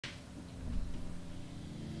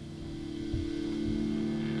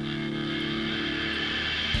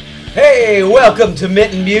Hey, welcome to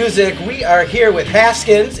Mitten Music. We are here with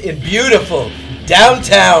Haskins in beautiful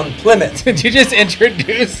downtown Plymouth. Did you just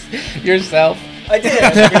introduce yourself? I did.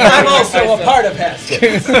 I'm also a part of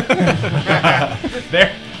Haskins.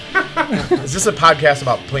 There. Is this a podcast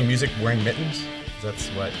about playing music wearing mittens? That's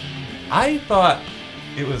what. I thought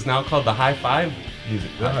it was now called the High Five Music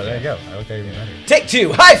Podcast. Oh, there you go. I like that even better. Take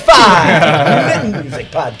two. High five. Mitten Music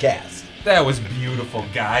Podcast. That was beautiful,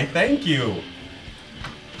 Guy. Thank you.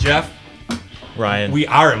 Jeff, Ryan. we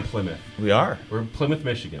are in Plymouth. We are. We're in Plymouth,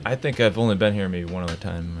 Michigan. I think I've only been here maybe one other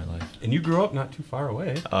time in my life. And you grew up not too far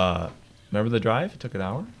away. Remember the drive? It took an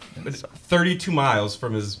hour? But 32 miles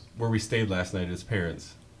from where we stayed last night at his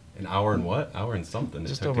parents. An hour and what? Hour and something.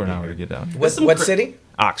 Just over an hour to get down. What city?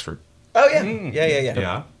 Oxford. Oh, yeah.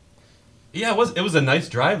 Yeah. Yeah, it was a nice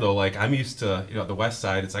drive, though. Like, I'm used to, the west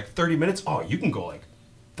side. It's like 30 minutes. Oh, you can go like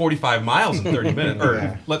 45 miles in 30 minutes.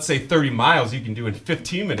 Or let's say 30 miles you can do in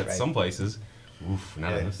 15 minutes some places. Oof,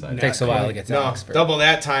 not on this side. It takes a while to get to Oxford. Double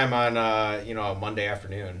that time on a Monday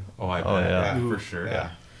afternoon. Oh, I bet. Yeah. For sure.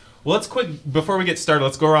 Yeah. Well, let's before we get started,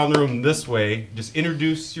 let's go around the room this way. Just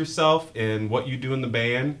introduce yourself and what you do in the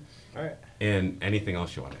band. All right. And anything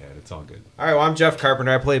else you want to add. It's all good. All right, well, I'm Jeff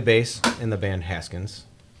Carpenter. I play bass in the band Haskins.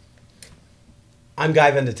 I'm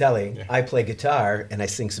Guy Vendatelli. Yeah. I play guitar and I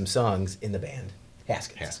sing some songs in the band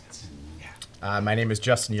Haskins. My name is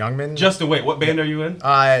Justin Youngman. Justin, wait, what band are you in?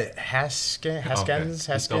 Haskins.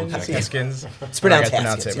 It's pronounced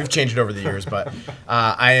Haskins. It. We've changed it over the years, but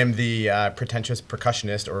I am the pretentious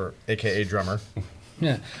percussionist, or AKA drummer.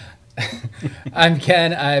 Yeah. I'm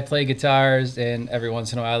Ken. I play guitars, and every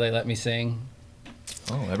once in a while they let me sing.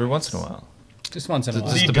 Oh, every once in a while. Just once in a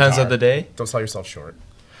while. Just depends on the day. Don't sell yourself short.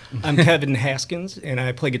 I'm Kevin Haskins, and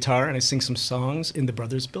I play guitar and I sing some songs in the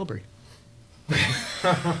Brothers Bilberry.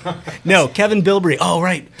 No, Kevin Bilberry. Oh,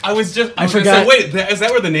 right. I was forgot. Gonna say, wait, is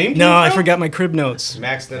that where the name came No, from? I forgot my crib notes.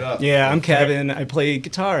 Maxed it up. Yeah, I'm Kevin. I play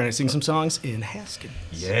guitar and I sing some songs in Haskins.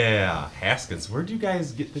 Yeah, Haskins. Where'd you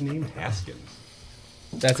guys get the name Haskins?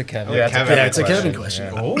 That's a Kevin. Yeah, it's a Kevin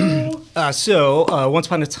question. Yeah. Oh. So, once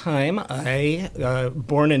upon a time, I,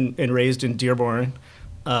 born and raised in Dearborn,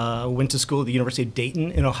 went to school at the University of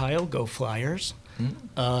Dayton in Ohio. Go Flyers.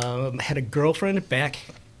 Had a girlfriend back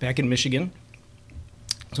in Michigan.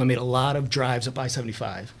 So I made a lot of drives up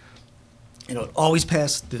I-75. And I would always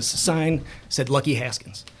pass this sign said Lucky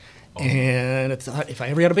Haskins. Oh. And I thought, if I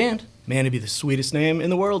ever had a band, man, it'd be the sweetest name in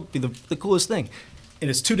the world, be the coolest thing. And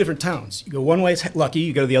it's two different towns. You go one way, it's Lucky.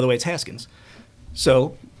 You go the other way, it's Haskins.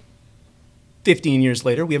 So 15 years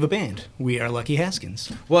later, we have a band. We are Lucky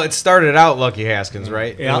Haskins. Well, it started out Lucky Haskins,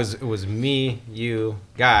 right? Yeah. It was me, you,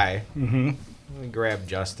 Guy. Mm-hmm. We grabbed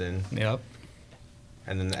Justin. Yep.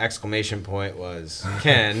 And then the exclamation point was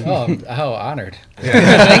Ken. Oh, honored.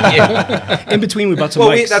 Thank you. In between, we bought some Well,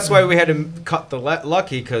 mics. that's why we had to cut the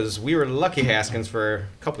Lucky, because we were Lucky Haskins for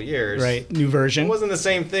a couple years. Right, new version. It wasn't the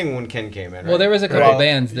same thing when Ken came in, right? Well, there was a couple Well,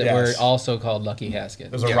 bands that were yes. also called Lucky Haskins.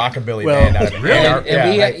 It was a rockabilly Well, band out of Ann Arbor.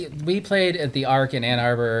 And we played at the Arc in Ann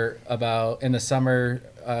Arbor in the summer.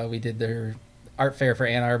 We did their art fair for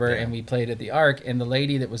Ann Arbor, and we played at the Arc. And the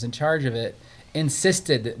lady that was in charge of it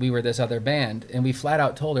insisted that we were this other band, and we flat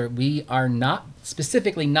out told her we are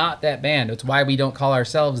specifically not that band. It's why we don't call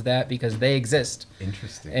ourselves that, because they exist.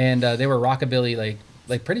 Interesting. And they were rockabilly,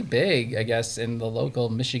 like pretty big, I guess, in the local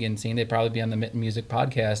Michigan scene. They'd probably be on the Mitten Music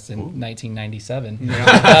podcast in 1997.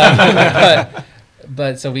 Yeah.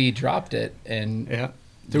 But so we dropped it, and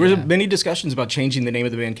there were many discussions about changing the name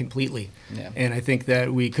of the band completely. Yeah. And I think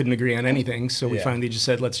that we couldn't agree on anything, so we finally just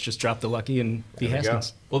said, let's just drop the Lucky and be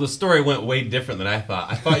Haskins. Well, the story went way different than I thought.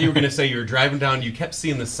 I thought you were going to say you were driving down, you kept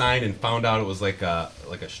seeing the sign and found out it was like a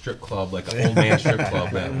strip club, like an old man strip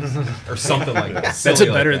club, or something like that.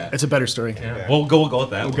 That's a better story. Yeah. We'll go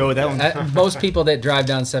with that one. We'll go with that one. Most people that drive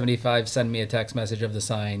down 75 send me a text message of the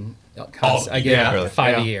sign. I get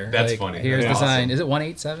 5 a year. That's funny. Here's That's the awesome. sign. Is it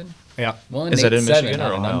 187? Yeah. Is that in Michigan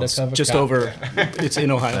or Ohio? Just over. It's in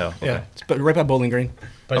Ohio. Oh, okay. Yeah. It's right by Bowling Green.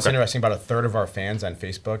 But it's interesting, about a third of our fans on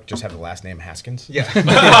Facebook just have the last name Haskins. Yeah. And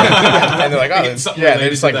they're like, oh, they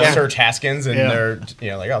just like that. search Haskins, and they're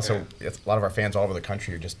like, oh, so it's a lot of our fans all over the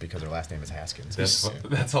country are just because their last name is Haskins.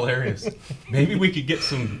 That's hilarious. Maybe we could get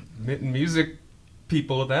some Mitten Music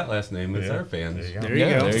people with that last name as our fans. There you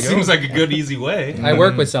go. Seems like a good, easy way. I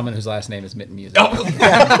work with someone whose last name is Mitten Music. Well,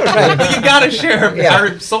 you gotta share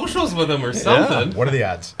our socials with them or something. What are the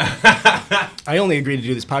odds? I only agreed to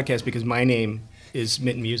do this podcast because my name is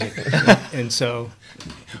Mitten Music. And so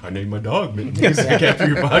I named my dog Mitten Music after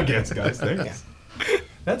your podcast, guys. Thanks.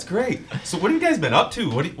 That's great. So what have you guys been up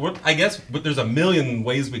to? I guess there's a million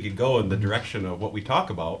ways we could go in the direction of what we talk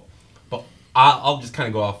about. But I'll just kind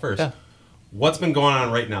of go off first. Yeah. What's been going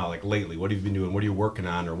on right now, like lately? What have you been doing? What are you working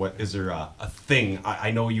on? Or what is there a thing?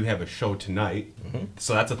 I know you have a show tonight,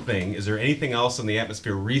 so that's a thing. Is there anything else in the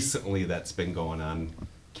atmosphere recently that's been going on,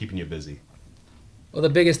 keeping you busy? Well, the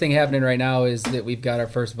biggest thing happening right now is that we've got our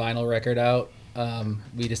first vinyl record out.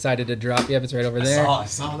 We decided to drop. Yep, it's right over there. I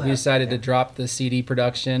saw that. We decided to drop the CD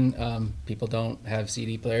production. People don't have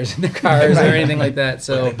CD players in their cars or anything like that,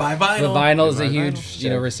 so they buy vinyl. the vinyl is They a buy huge,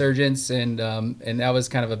 vinyl. resurgence, and that was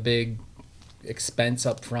kind of a big expense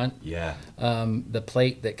up front. Yeah. The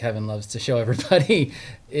plate that Kevin loves to show everybody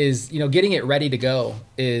is, getting it ready to go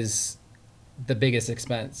is the biggest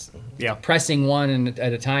expense. Yeah. Pressing one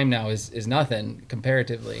at a time now is nothing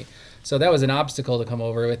comparatively. So that was an obstacle to come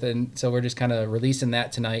over with, and so we're just kind of releasing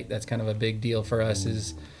that tonight. That's kind of a big deal for us,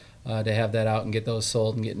 is to have that out and get those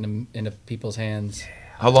sold and getting them into people's hands.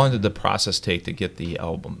 How long did the process take to get the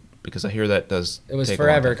album? Because I hear that does. It was take a long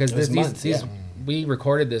forever time. because It was months, yeah. we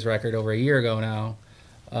recorded this record over a year ago now.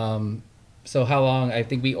 So how long? I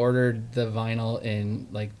think we ordered the vinyl in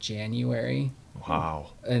like January, Wow.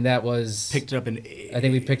 and that was Picked it up in. I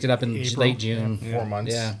think we picked it up in April. late June. 4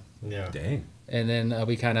 months. Yeah. Yeah. Dang. And then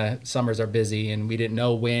we kind of, summers are busy, and we didn't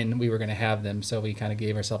know when we were going to have them, so we kind of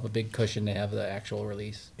gave ourselves a big cushion to have the actual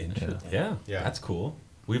release. Yeah, Yeah. that's cool.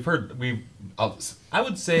 I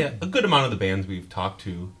would say a good amount of the bands we've talked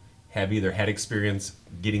to have either had experience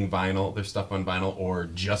getting vinyl, their stuff on vinyl, or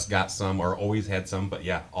just got some, or always had some. But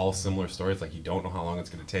yeah, all similar stories. Like, you don't know how long it's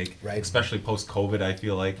going to take. Right. Especially post-COVID, I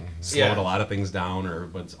feel like slowed Yeah. a lot of things down, or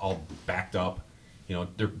when it's all backed up.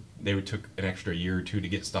 They took an extra year or two to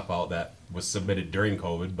get stuff out that was submitted during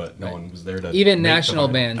COVID, but no one was there to Even make the national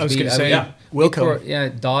vinyl. bands. I was going to say, yeah.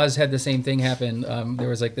 Wilco. Dawes had the same thing happen. There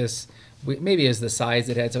was like this, maybe it was the size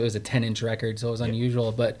it had, so it was a 10-inch record, so it was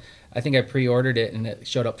unusual, but I think I pre-ordered it, and it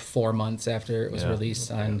showed up 4 months after it was released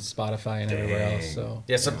on Spotify and everywhere else. So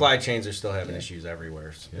Yeah, supply chains are still having issues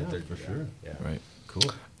everywhere. So Yeah, for sure. Yeah. Right.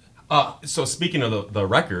 Cool. So speaking of the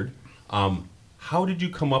record, how did you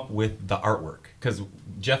come up with the artwork? Because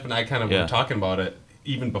Jeff and I kind of were talking about it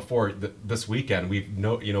even before this weekend. We've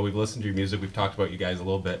listened to your music, we've talked about you guys a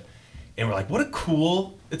little bit, and we're like, what a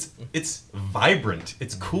cool! It's vibrant.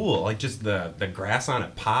 It's cool. Like, just the grass on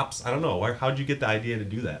it pops. I don't know. How'd you get the idea to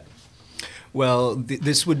do that? Well,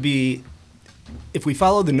 this would be, if we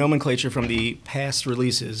follow the nomenclature from the past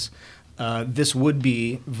releases, this would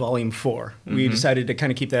be Volume 4. We decided to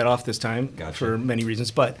kind of keep that off this time for many reasons,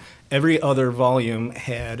 but every other volume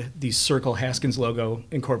had the Circle Haskins logo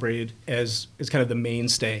incorporated as kind of the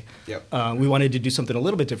mainstay. Yep. We wanted to do something a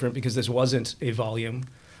little bit different because this wasn't a volume.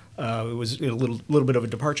 It was a little bit of a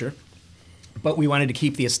departure, but we wanted to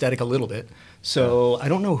keep the aesthetic a little bit. So I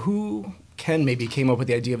don't know who maybe came up with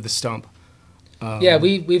the idea of the stump. yeah,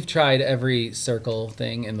 we've tried every circle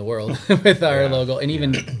thing in the world with our logo, and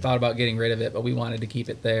even thought about getting rid of it, but we wanted to keep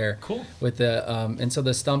it there. Cool. With the and so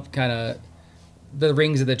the stump kind of, the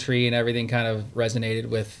rings of the tree and everything kind of resonated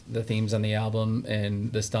with the themes on the album,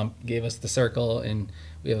 and the stump gave us the circle, and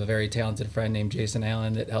we have a very talented friend named Jason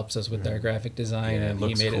Allen that helps us with our graphic design, Yeah, it and he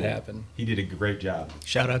looks made it cool. happen. He did a great job.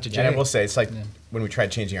 Shout out to Jay. And I will say, it's like when we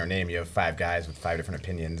tried changing our name, you have 5 guys with 5 different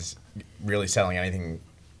opinions, really selling anything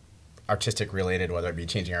artistic related, whether it be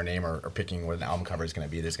changing our name or picking what an album cover is going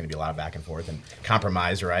to be. There's going to be a lot of back and forth and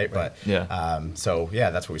compromise, right? But so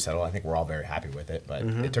that's what we settled. I think we're all very happy with it, but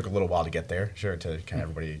it took a little while to get there, sure, to kind of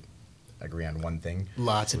everybody agree on one thing.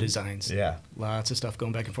 Lots of designs. Yeah. Lots of stuff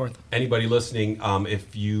going back and forth. Anybody listening,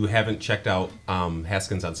 if you haven't checked out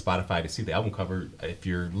Haskins on Spotify to see the album cover, if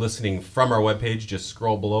you're listening from our webpage, just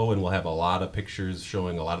scroll below and we'll have a lot of pictures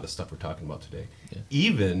showing a lot of the stuff we're talking about today. Yeah.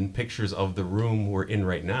 Even pictures of the room we're in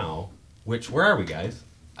right now, where are we, guys?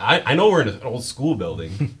 I know we're in an old school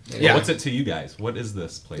building. Yeah. What's it to you guys? What is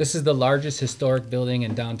this place? This is the largest historic building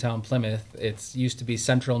in downtown Plymouth. It used to be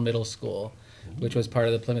Central Middle School, which was part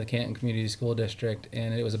of the Plymouth Canton Community School District,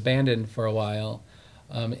 and it was abandoned for a while,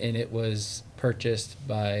 and it was purchased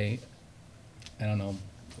by, I don't know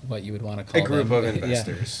what you would want to call A group them. of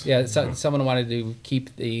investors. Yeah, someone wanted to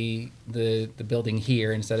keep the building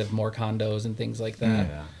here instead of more condos and things like that.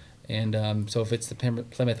 Yeah. And so if it's the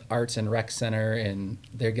Plymouth Arts and Rec Center, and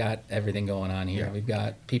they've got everything going on here. Yeah. We've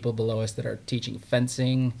got people below us that are teaching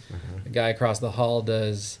fencing. The guy across the hall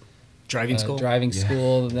does Driving school. Driving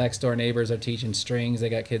school. The next door neighbors are teaching strings. They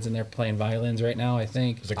got kids in there playing violins right now, I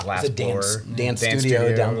think. There's a glass It's a dance, blower. dance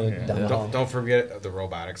studio down the Yeah. down the hall. Don't forget the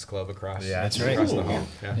robotics club across. Yeah, that's right. Across the hall.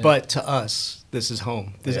 Yeah. But to us, this is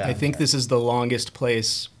home. Yeah. I think this is the longest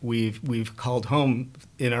place we've called home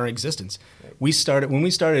in our existence. When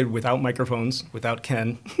we started without microphones, without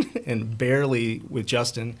Ken, and barely with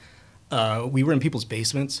Justin. We were in people's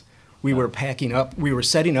basements. We were packing up. We were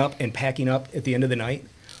setting up and packing up at the end of the night.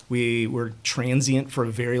 We were transient for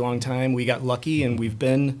a very long time. We got lucky, and we've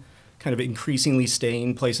been kind of increasingly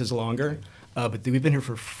staying places longer. But we've been here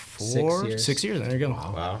for 6 years. There you go.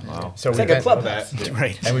 Wow. So It's we've like a been, clubhouse.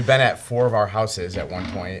 Right. and we've been at 4 of our houses at one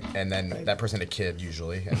point, and then that person had a kid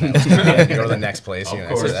usually, and then you go to the next place. Of you know,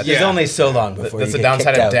 course. so that's, There's only so long before that's you the get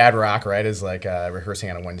downside kicked of out. Dad Rock, right? Is like rehearsing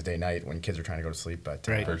on a Wednesday night when kids are trying to go to sleep. But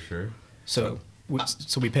Right. For sure. So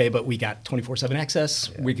we pay, but we got 24/7 access.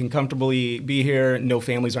 Yeah. We can comfortably be here. No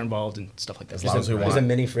families are involved and stuff like that. As long as we There's a want.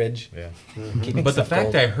 mini fridge. Yeah. Keeping But the stuff fact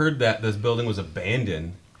cold. I heard that this building was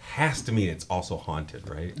abandoned has to mean it's also haunted,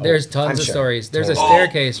 right? There's tons I'm of sure. stories. There's a Oh.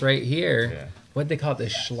 staircase right here. Yeah. What'd they call it? The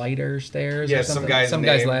Schleiter stairs? Yeah, or some something? guy's some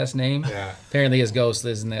name. guy's last name. Yeah. Apparently his ghost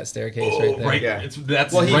lives in that staircase right there. Right. Yeah.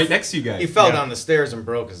 That's Well, he- right next to you guys. He fell Yeah. down the stairs and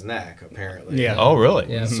broke his neck, apparently. Yeah. Oh, really?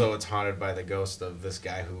 Yeah. So it's haunted by the ghost of this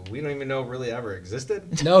guy who we don't even know really ever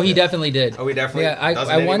existed. No, he definitely did. Oh, he definitely Yeah,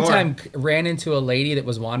 doesn't I one anymore. time ran into a lady that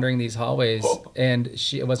was wandering these hallways, and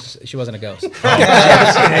she wasn't a ghost.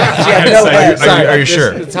 Yeah, no way. Are you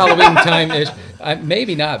sure? It's Halloween time-ish.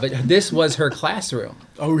 Maybe not, but this was her classroom.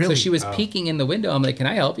 Oh, really? So she was peeking in the window. I'm like, "Can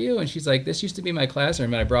I help you?" And she's like, "This used to be my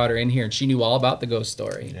classroom." And I brought her in here, and she knew all about the ghost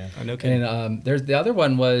story. Yeah. Oh, no kidding. And there's the other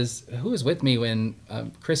one was who was with me when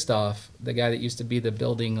Christoph, the guy that used to be the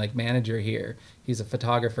building manager here. He's a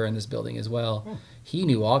photographer in this building as well. He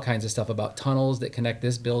knew all kinds of stuff about tunnels that connect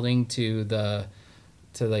this building to the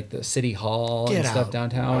city hall Get and stuff out.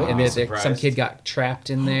 downtown. Wow. And some Surprised. kid got trapped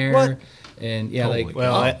in there. What? And yeah, Holy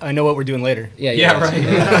Well, I know what we're doing later. Yeah,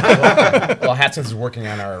 right. Well, Haskins is working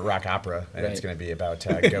on our rock opera, and it's Right. going to be about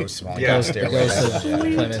ghosts falling Yeah. down the The stairway. ghost of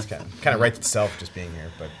Plymouth. Kind of writes itself just being here,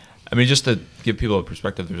 but I mean, just to give people a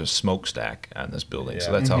perspective, there's a smokestack on this building, so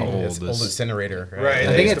that's how old it's old this. incinerator. Right. I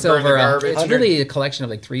They think used it's to burn the over. garbage. It's really a collection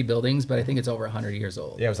of 3 buildings, but I think it's over 100 years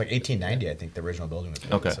old. Yeah, it was like 1890, I think, the original building was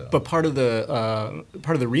built. Okay. So. But part of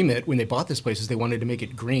the remit when they bought this place is they wanted to make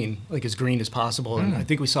it green, like as green as possible. And I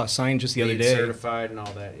think we saw a sign just the other LEED day. certified and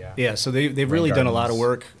all that. Yeah. Yeah, so they've really done a lot of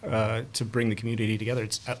gardens. work to bring the community together.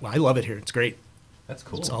 I love it here. It's great. That's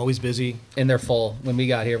cool. It's always busy. And they're full. When we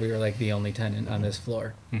got here, we were the only tenant on this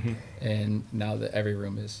floor, and now that every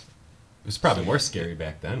room is. It was probably more scary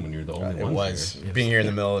back then when you were the only It one. was being here in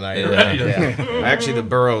the middle of the night. Yeah. Actually, the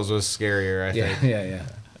Burrows was scarier. I think. Yeah.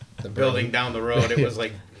 The Building down the road, it was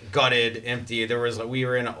gutted, empty. There was we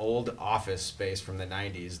were in an old office space from the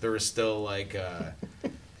 '90s. There was still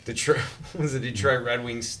Detroit Red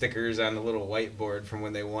Wings stickers on the little whiteboard from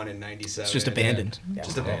when they won in '97. It's just abandoned.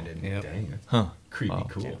 Just abandoned. Yeah. Dang, that's Huh. creepy Wow.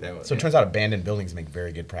 cool. That was, So it turns out abandoned buildings make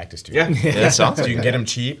very good practice Yeah. students. Yeah, that sounds So like you can that. get them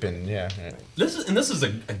cheap, and yeah. This is a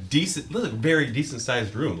decent, this is a very decent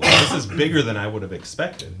sized room. This is bigger than I would have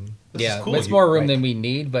expected. This Yeah, is cool. it's more room than we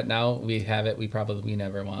need, but now we have it. We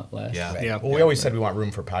never want less. Yeah. Right. Yeah. Well, we always said we want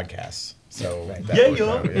room for podcasts. So that Yeah, worked yeah.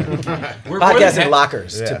 out, yeah. We're more Podcast than and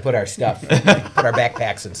lockers to Yeah. put our stuff, put our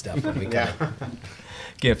backpacks and stuff when we come.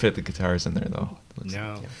 Can't fit the guitars in there though.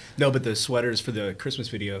 No, but the sweaters for the Christmas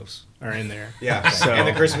videos are in there. Yeah. So- And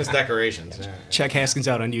the Christmas decorations. Yeah. Check Haskins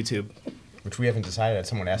out on YouTube. Which we haven't decided.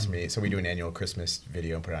 Someone asked me, so we do an annual Christmas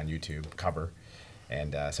video and put it on YouTube cover.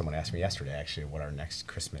 And someone asked me yesterday, actually, what our next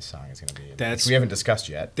Christmas song is going to be. That's- Which we haven't discussed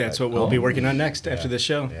yet. That's but- what we'll be working on next after this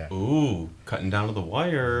show. Yeah. Ooh, cutting down to the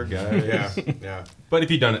wire, guys. Yeah. But if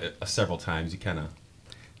you've done it several times, you kind of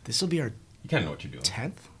This will be our know what you're doing.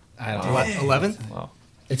 10th? I don't know. 11th? Wow.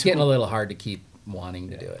 It's getting a little hard to keep wanting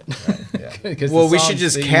to do it. Yeah. 'Cause the Well, we should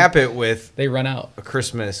songs, just cap it with They run out. a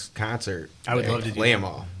Christmas concert. I would love to do play that. them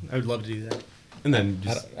all. I would love to do that. And then I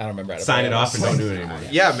just don't remember how to sign play it off and don't do it anymore.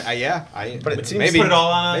 Yeah. But it seems- maybe Put it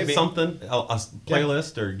all on maybe. something, a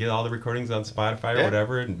playlist, or get all the recordings on Spotify or Yeah.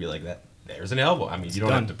 whatever, and be like that. There's an album. I mean, you don't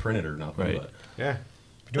done. have to print it or nothing. Right. But Yeah.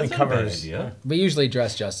 Doing that's not a bad covers. idea. We usually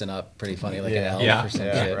dress Justin up pretty funny, like an elf Yeah. or some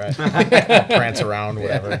Yeah, shit. right. Prance around,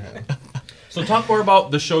 whatever. So talk more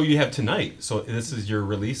about the show you have tonight. So this is your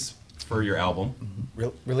release for your album.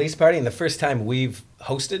 Release party, and the first time we've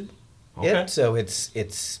hosted Okay. it, so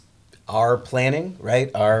it's our planning,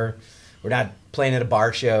 right? We're not playing at a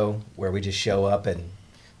bar show where we just show up, and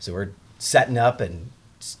so we're setting up and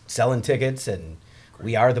selling tickets, and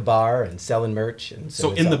we are the bar and selling merch, and So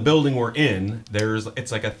it's in the all- building we're in,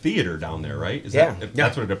 it's like a theater down there, right? Is Yeah.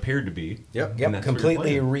 That's what it appeared to be. Yep. And Yep, that's what you're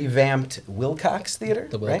completely playing. revamped Wilcox Theater.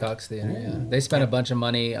 The right? Wilcox Theater, yeah. They spent a bunch of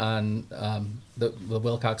money on the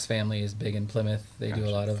Wilcox family is big in Plymouth. They do a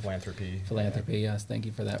lot of Philanthropy. philanthropy. Yes, thank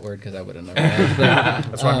you for that word because I would have never.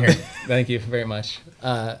 That's why I'm here. Thank you very much.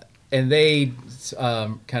 And they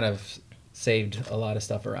kind of saved a lot of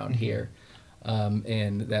stuff around here.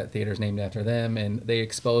 and that theater's named after them. And they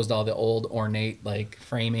exposed all the old ornate like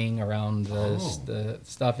framing around the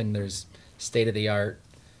stuff, and there's state of the art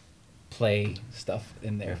play stuff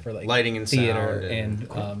in there for like lighting and theater sound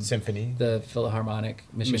and Symphony. The Philharmonic,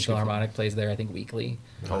 Michigan Philharmonic plays there, I think, weekly.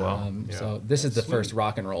 Oh, wow. So this is the first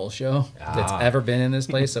rock and roll show that's ever been in this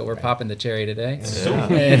place. So we're popping the cherry today.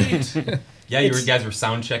 Sweet. Yeah, you guys were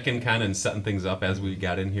sound checking kind of and setting things up as we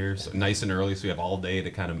got in here, so nice and early, so we have all day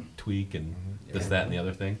to kind of tweak and this, that, and the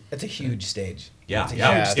other thing. That's a huge stage. Yeah, It's a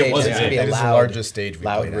yeah, huge stage. it was It's gonna big. be a That is the loud- largest stage we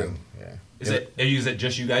loud played room. on. Yeah. Is it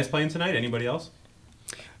just you guys playing tonight? Anybody else?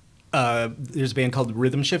 There's a band called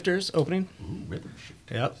Rhythm Shifters opening. Ooh, rhythm shift.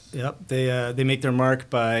 Yep. They make their mark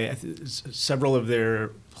by several of their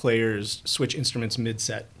players switch instruments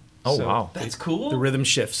mid-set. Oh, So wow. That's cool. The rhythm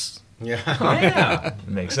shifts. Yeah. Yeah.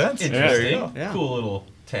 Makes sense. Interesting. Yeah. Cool little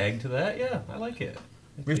tag to that. Yeah, I like it.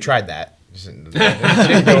 We've tried that. It didn't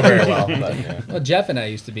go very well. But, yeah. Well, Jeff and I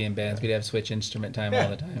used to be in bands. We'd have switch instrument time all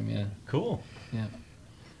the time. Yeah. Cool. Yeah.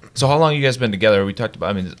 So how long you guys been together? We talked about,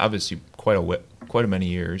 I mean, obviously quite a many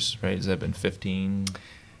years, right? Has that been 15,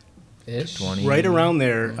 Ish. 20? Right around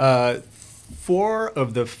there. 4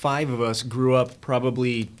 of the 5 of us grew up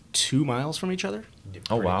probably 2 miles from each other.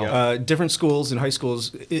 Oh, wow. Different schools and high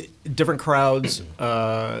schools, different crowds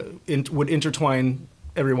would intertwine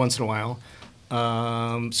every once in a while.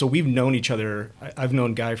 So we've known each other. I've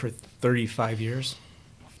known Guy for 35 years,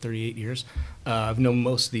 38 years. I've known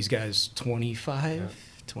most of these guys 25,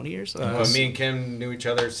 20 years. But me and Kim knew each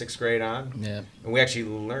other 6th grade on. Yeah. And we actually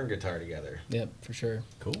learned guitar together. Yep, for sure.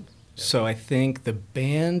 Cool. So I think the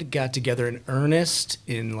band got together in earnest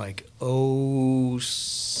in like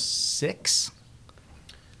 '06.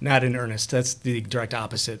 Not in earnest. That's the direct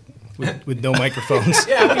opposite. With no microphones.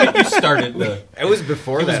 Yeah, you started the. It was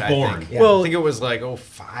before It was that, born. I think. Yeah. Well, I think it was like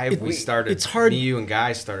 05 we started. it's hard- Me, you, and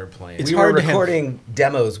Guy started playing. It's We hard were to have- recording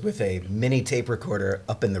demos with a mini tape recorder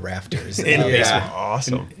up in the rafters. In the basement.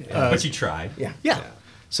 Awesome. But you tried. Yeah. Yeah.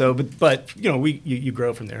 So, but you know, you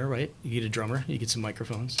grow from there, right? You get a drummer, you get some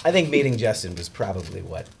microphones. I think meeting Justin was probably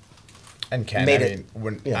what. And Ken, Made I it- mean,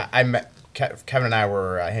 when yeah. I met Kevin and I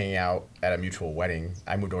were hanging out at a mutual wedding.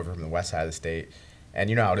 I moved over from the west side of the state, and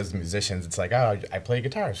you know how it is with musicians. It's like, oh, I play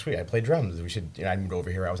guitar, sweet. I play drums. We should. You know, I moved over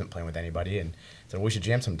here. I wasn't playing with anybody, and said well, we should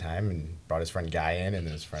jam sometime. And brought his friend Guy in, and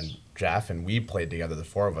his friend Jeff, and we played together, the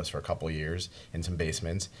 4 of us, for a couple of years in some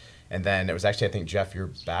basements. And then it was actually, I think, Jeff,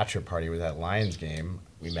 your bachelor party was at Lions game.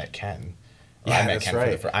 We met Ken. Or Yeah, I met that's Ken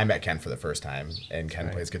right. I met Ken for the first time, and Ken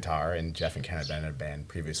plays guitar, and Jeff and Ken had been in a band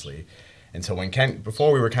previously. And so when Ken,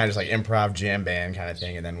 before we were kind of just like improv jam band kind of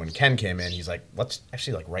thing, and then when Ken came in, he's like, let's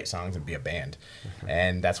actually like write songs and be a band.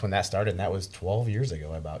 And that's when that started, and that was 12 years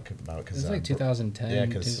ago It was like 2010. Yeah,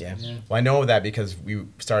 because yeah. well, I know that because we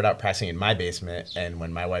started out practicing in my basement, and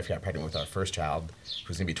when my wife got pregnant with our first child,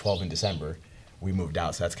 who's gonna be 12 in December, we moved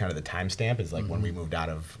out. So that's kind of the timestamp is like when we moved out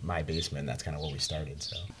of my basement. That's kind of where we started.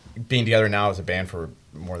 So being together now as a band for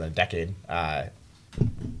more than a decade,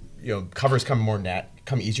 you know, covers come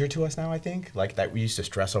easier to us now. I think like that we used to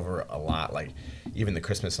stress over a lot. Like even the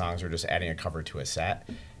Christmas songs, we're just adding a cover to a set,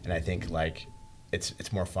 and I think like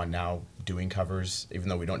it's more fun now doing covers. Even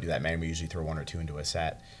though we don't do that many, we usually throw 1 or 2 into a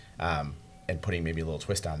set, and putting maybe a little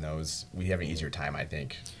twist on those. We have an easier time, I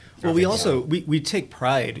think. Well, we also we take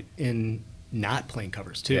pride in not playing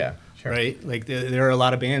covers too. Yeah, sure. Right? Like there are a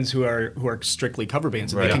lot of bands who are strictly cover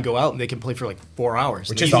bands, and Right. they can go out and they can play for like 4 hours.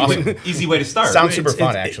 Which They- is awesome. Easy way to start. Sounds super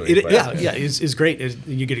fun, actually. but- Yeah, it's great.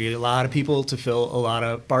 You get a lot of people to fill a lot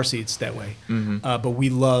of bar seats that way. But we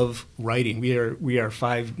love writing. We are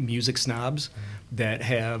 5 music snobs that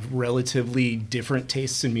have relatively different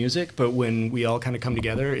tastes in music, but when we all kind of come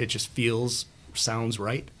together, it just sounds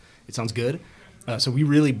right. It sounds good. So we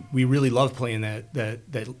really love playing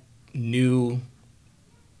that new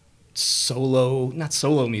not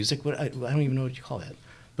solo music, but I don't even know what you call that.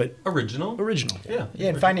 But Original. original. Yeah,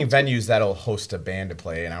 and finding venues that'll host a band to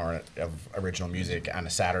play an hour of original music on a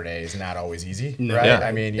Saturday is not always easy, No. right? Yeah.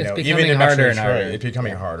 I mean, you It's know, becoming even in harder Metro and Detroit, harder. it's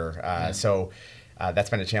becoming harder. So that's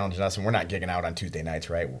been a challenge to us, and we're not gigging out on Tuesday nights,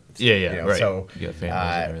 right? Yeah, You know, right. So You got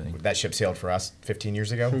families and everything. that ship sailed for us 15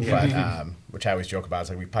 years ago, but which I always joke about. It's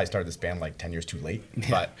like we probably started this band like 10 years too late,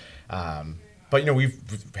 but you know, we've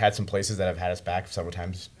had some places that have had us back several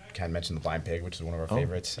times. Ken mentioned the Blind Pig, which is one of our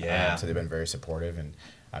favorites. yeah. So they've been very supportive, and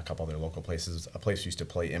a couple other local places. A place we used to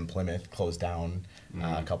play in Plymouth closed down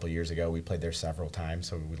a couple years ago. We played there several times,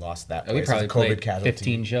 so we lost that place. We as a probably COVID played casualty.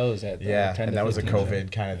 15 shows at Yeah, 10 and to that was a 15 shows.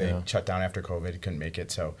 COVID kind of. They shut down after COVID, couldn't make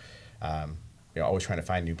it. So, you know, always trying to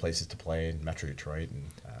find new places to play in Metro Detroit, and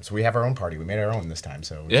so we have our own party. We made our own this time.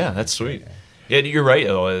 So Yeah, that's sweet. Yeah, you're right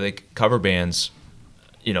though. Like cover bands,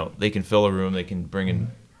 you know, they can fill a room, they can bring in,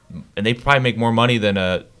 and they probably make more money than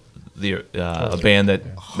a band that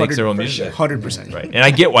makes their own music. 100%. Right, and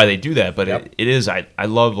I get why they do that, but Yep. it is. I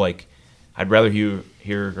love, like, I'd rather hear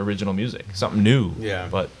original music, something new. Yeah.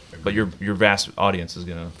 But your vast audience is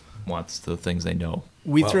gonna want the things they know.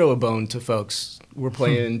 We throw a bone to folks. We're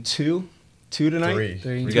playing two tonight.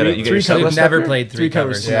 Three. You got three your set covers. list We've never up here? played three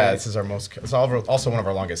covers. Yeah, this is our most. It's also one of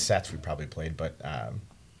our longest sets we probably played. But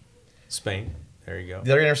Spain. There you go.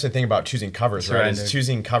 the other interesting thing about choosing covers, right, Surrender. is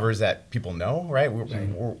choosing covers that people know, right?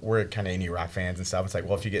 We're kind of indie rock fans and stuff. It's like,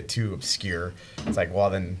 well, if you get too obscure, it's like, well,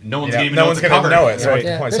 then No one's you gonna even no know one's it's a gonna cover. know it. So what's the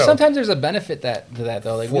Yeah, point? there's So sometimes there's a benefit to that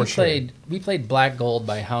though. Like For sure. we played Black Gold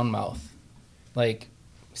by Houndmouth, like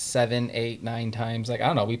 7, 8, 9 times. Like I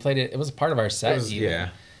don't know, we played it. It was a part of our set. Even.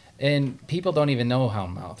 And people don't even know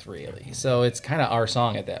Houndmouth really, so it's kind of our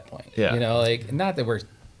song at that point. Yeah. You know, like not that we're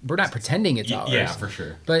not pretending it's ours. Yeah, for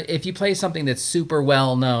sure. But if you play something that's super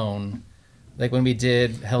well known, like when we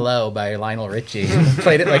did "Hello" by Lionel Richie,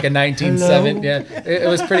 played it like a 1970. Yeah, it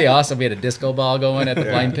was pretty awesome. We had a disco ball going at the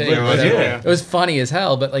Blind Pig. Yeah. It was funny as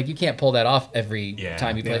hell, but like you can't pull that off every Yeah.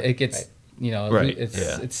 time you play. It gets Right.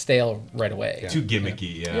 it's stale right away. Too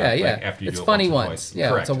gimmicky. Yeah, yeah. Like after you it's do it funny once or once. twice. Yeah,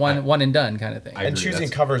 Correct. it's a one and done kind of thing. I and agree, choosing that's-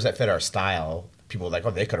 covers that fit our style, people are like, oh,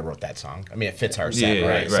 they could have wrote that song. I mean, it fits our set, Yeah,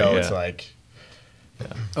 right? right, So yeah. it's like,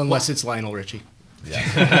 Unless it's Lionel Richie.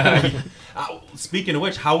 Speaking of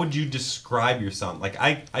which, how would you describe your sound? Like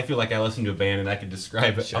I feel like I listen to a band and I could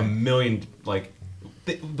describe it a million like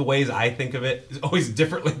the ways I think of it is always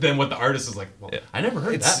differently than what the artist is like. Well, I never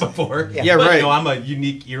heard that before. Yeah, but, right. You know, I'm a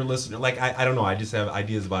unique ear listener. Like I don't know. I just have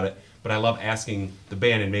ideas about it. But I love asking the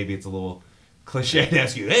band, and maybe it's a little cliche to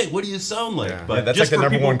ask you, hey, what do you sound like? Yeah. But that's just like the for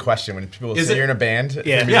number people- one question when people Is say it- you're in a band, if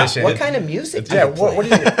Yeah. you're a Yeah, musician. What kind of music? do Yeah, you play? what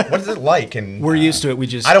is it like? And We're used to it. We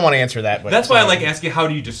just. I don't want to answer that, but That's why I like asking how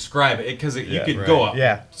do you describe it because you Yeah, could right. go up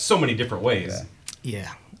Yeah. so many different ways. Yeah.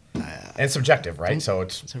 Yeah. And it's subjective, right? So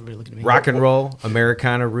it's Is everybody looking at me? Rock and roll,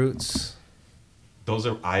 Americana roots.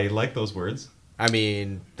 I like those words. I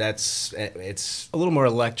mean, it's A little more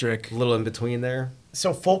electric. a little in between there.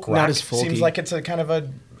 so folk Not rock as folky. seems like it's a kind of a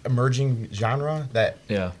emerging genre that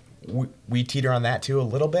Yeah. we teeter on that too a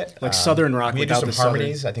little bit. Like southern rock We do without some the southern.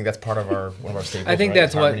 harmonies. I think that's part of one of our staples. I think right?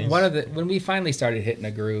 that's what Harmonies. one of the when we finally started hitting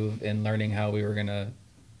a groove and learning how we were gonna.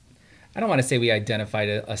 I don't want to say we identified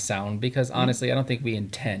a sound because honestly, I don't think we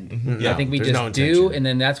intend. Yeah, I think we there's just no do, intention. and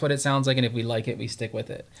then that's what it sounds like. And if we like it, we stick with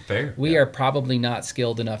it. Fair. We are probably not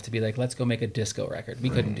skilled enough to be like, let's go make a disco record. We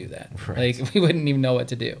couldn't do that. Like we wouldn't even know what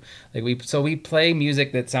to do. Like we play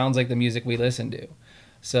music that sounds like the music we listen to.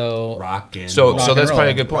 So Rockin'. So Rock so and that's roll.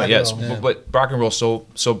 probably a good point. Rock and Yes, roll. Yeah. but rock and roll so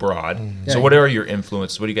broad. Yeah. So what are your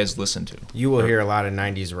influences? What do you guys listen to? You will hear a lot of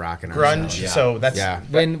 '90s rock and grunge. So that's Yeah.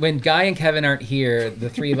 when Guy and Kevin aren't here, the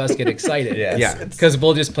three of us get excited. Yeah. Yeah. Because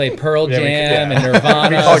we'll just play Pearl Yeah, Jam we- and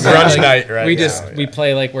Nirvana. We call it So, grunge night, right? We Yeah, just yeah. we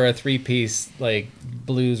play like we're a 3-piece like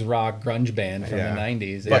blues rock grunge band from Yeah. the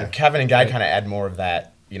 90s. But Yeah. Kevin and Guy kind of add more of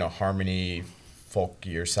that, harmony,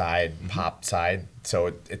 folkier side, pop side.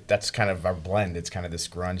 So that's kind of our blend. It's kind of this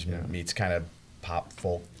grunge meets kind of pop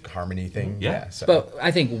folk harmony thing. Yeah. So But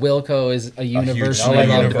I think Wilco is a a huge- universally like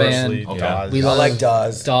loved universally band. Dawes. We I love like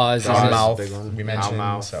Dawes. Dawes. is Dawes a- Mouth, big one. we mentioned.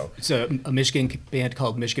 Mouth. So It's a Michigan band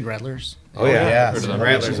called Michigan Rattlers. Oh yeah, yeah. Heard of them.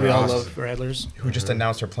 Rattlers We are all awesome. love Rattlers. who just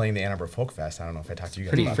announced they're playing the Ann Arbor Folk Fest. I don't know if I talked to you guys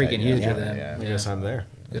Pretty about freaking that. huge Yeah. of them. Yeah. I guess I'm there.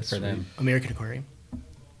 Good for them. American Aquarium.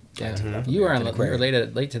 Yeah. You were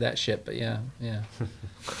late to that ship, but yeah.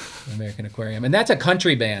 American Aquarium, and that's a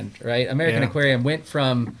country band, right? American Yeah. Aquarium went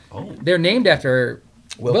from. Oh. They're named after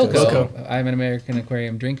Wilco. Wilco. I'm an American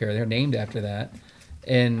Aquarium drinker. They're named after that,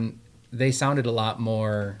 and they sounded a lot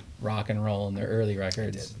more rock and roll in their early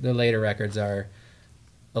records. Their later records are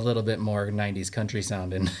a little bit more 90s country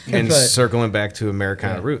sounding. And But- circling back to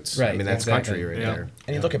Americana Right. roots. Right, I mean, that's exactly. country right Yeah. there.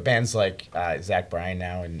 And you look at bands like Zach Bryan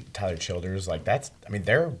now and Tyler Childers, like that's. I mean,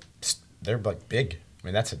 they're like big. I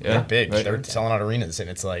mean, they're big. right. They're selling out arenas, and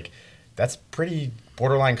it's like that's pretty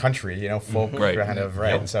borderline country, folk Right. kind of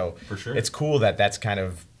right. Yep, And so for sure. it's cool that that's kind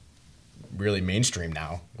of really mainstream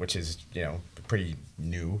now, which is pretty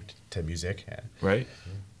new to music. Yeah. Right.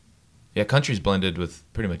 Yeah, country's blended with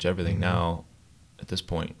pretty much everything now. At this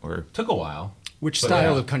point, or Took a while. Which But,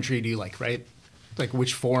 style yeah. of country do you like, right? Like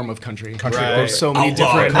which form of country? Country. There's so many Outlaw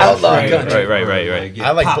different. country. Outlaw Right. country. right.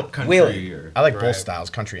 I like pop country. Wheeling. Or, I like both Right.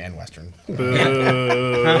 styles, country and western. Boo.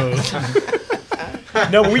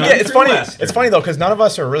 No, we get. It's Country funny. western. It's funny though because none of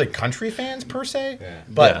us are really country fans per se. Yeah.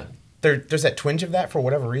 But Yeah. there's that twinge of that for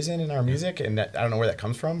whatever reason in our music, and that, I don't know where that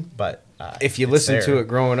comes from. But If you it's listened to there. it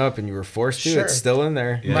growing up and you were forced to, Sure. it's still in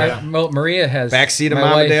there. Maria has Backseat of my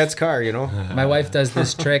mom wife- and dad's car, you know? My wife does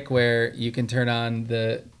this trick where you can turn on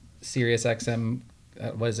the Sirius XM,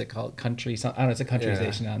 what is it called? Country. I don't know. It's a country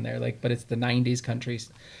station on there, like, but it's the '90s country,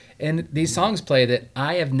 and these songs play that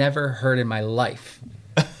I have never heard in my life.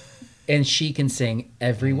 And she can sing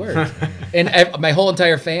every word, and my whole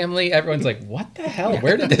entire family, everyone's like, "What the hell?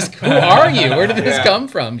 Where did this? Who are you? Where did this come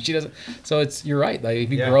from?" She doesn't. So you're right. Like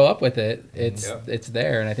if you grow up with it, it's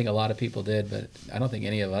there, and I think a lot of people did, but I don't think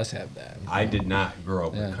any of us have that. I did not grow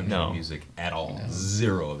up with country No. music at all.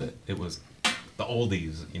 Zero of it. It was the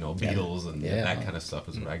oldies, Beatles and that kind of stuff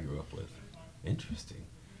is what I grew up with. Interesting.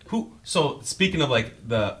 So speaking of like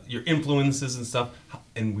your influences and stuff,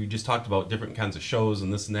 and we just talked about different kinds of shows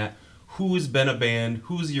and this and that. Who's been a band?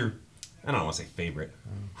 Who's your, I don't want to say favorite.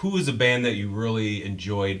 Who is a band that you really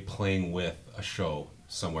enjoyed playing with a show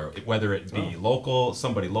somewhere? Whether it be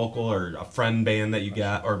somebody local, or a friend band that you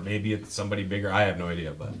got, or maybe it's somebody bigger. I have no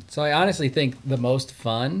idea, but. So I honestly think the most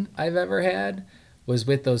fun I've ever had was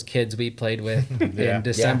with those kids we played with in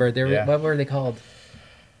December. Yeah. What were they called?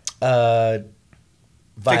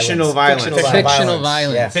 Fictional violence. Fictional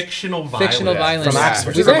violence. Yes. Fictional violence. Fictional violence. From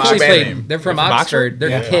Oxford. We've From actually Oxford. played. They're from Oxford. They're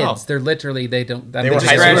Yeah. kids. Wow. They're literally they don't. They were just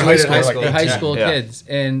high graduated school. high school. They're They're high like school 18. kids.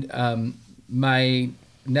 And my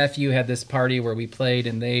nephew had this party where we played,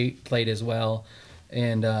 and they played as well.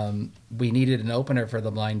 And we needed an opener for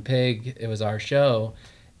the Blind Pig. It was our show,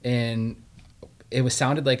 and it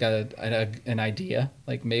sounded like an idea.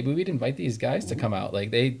 Like maybe we'd invite these guys to come out.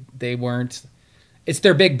 Like they weren't. It's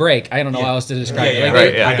their big break. I don't know how else to describe it.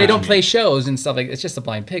 Like they don't play shows and stuff like. It's just a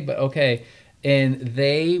Blind Pig, but okay. And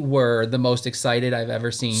they were the most excited I've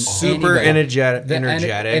ever seen. Super anybody.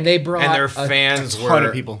 energetic. And they brought and their a fans ton were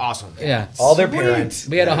of people. awesome. Yeah, All their parents.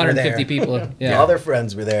 we had were 150 there. people. Yeah, All their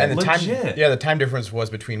friends were there. And the time, Legit. the time difference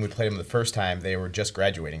was between we played them the first time, they were just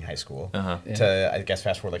graduating high school to, I guess,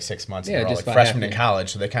 fast forward like 6 months. Yeah, And they were all just like about freshmen in half,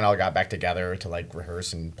 college, so they kind of all got back together to like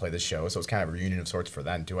rehearse and play the show. So it was kind of a reunion of sorts for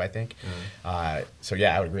them too, I think. So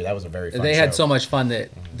yeah, I would agree. That was a very fun they show. had so much fun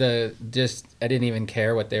that I didn't even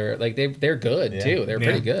care what they were like. They're good too. They're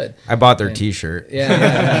pretty good. I bought their T-shirt.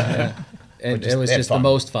 Yeah. And it was they had just the fun.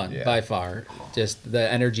 most fun Yeah. by far. Just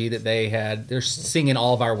the energy that they had. They're singing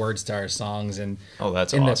all of our words to our songs, and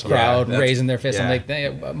that's in awesome. the crowd Yeah, raising their fists. I'm yeah.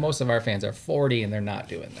 like, most of our fans are 40 and they're not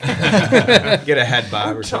doing that. Get a head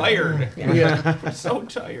bob or something. Tired. I'm so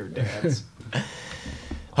tired, dads.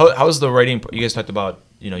 How's the writing? You guys talked about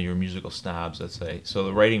your musical snobs, let's say. So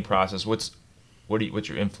the writing process. What's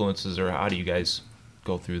your influences, or how do you guys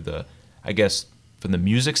go through I guess from the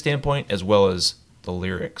music standpoint as well as the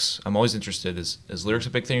lyrics? I'm always interested. Is lyrics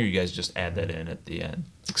a big thing, or you guys just add that in at the end?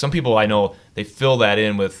 Like some people I know, they fill that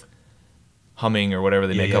in with humming or whatever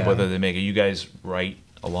they make up with it. They make it. You guys write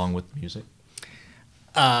along with the music?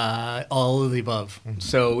 All of the above.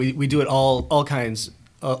 So we do it all kinds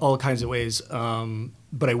of ways.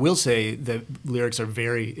 But I will say that lyrics are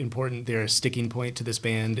very important. They're a sticking point to this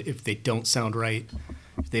band. If they don't sound right,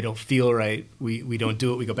 if they don't feel right, we don't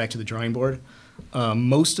do it. We go back to the drawing board.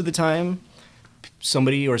 Most of the time,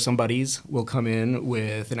 somebody or somebodies will come in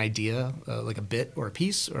with an idea, like a bit or a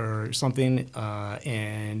piece or something,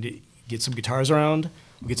 and get some guitars around,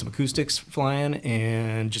 we'll get some acoustics flying,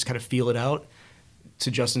 and just kind of feel it out. To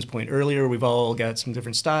Justin's point earlier, we've all got some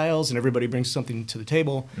different styles, and everybody brings something to the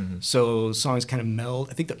table. So songs kind of meld.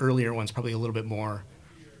 I think the earlier ones probably a little bit more.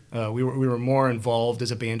 We were more involved as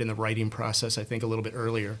a band in the writing process, I think, a little bit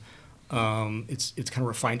earlier. It's kind of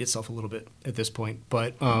refined itself a little bit at this point.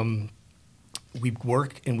 But we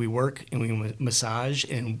work and we massage,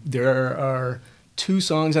 and there are 2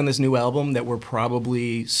 songs on this new album that were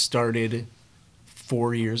probably started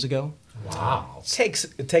 4 years ago. Wow.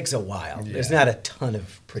 It takes a while. There's not a ton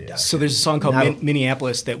of production. So there's a song called Not-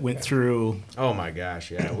 Minneapolis that went through. Oh my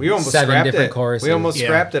gosh, yeah. We almost 7 scrapped different it. choruses. We almost Yeah.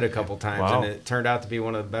 scrapped it a couple times, Wow. and it turned out to be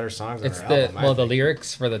one of the better songs on It's our the album. I the think.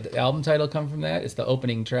 lyrics for the album title come from that. It's the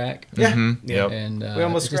opening track. Yeah. Yep. And We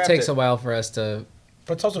almost it just scrapped takes it. a while for us to.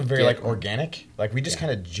 But it's also very Yeah. like organic. Like we just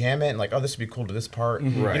kind of jam it and like, oh, this would be cool to this part.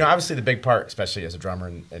 Right. You know, obviously the big part, especially as a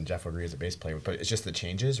drummer and Jeff will agree as a bass player, but it's just the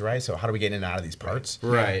changes, right? So how do we get in and out of these parts?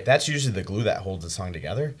 Right. That's usually the glue that holds the song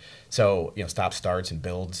together. So stop, starts, and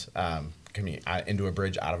builds. Coming into a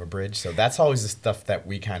bridge, out of a bridge. So that's always the stuff that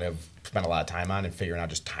we kind of spend a lot of time on and figuring out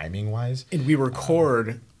just timing wise. And we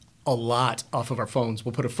record a lot off of our phones.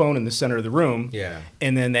 We'll put a phone in the center of the room. Yeah.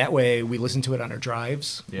 And then that way we listen to it on our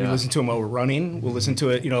drives. We listen to them while we're running. We'll listen to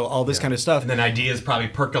it, all this kind of stuff. And then ideas probably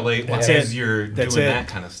percolate That's as it. you're That's doing it. that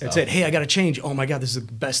kind of stuff. That's it. Hey, I got to change. Oh my God, this is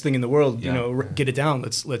the best thing in the world. Yeah. Get it down.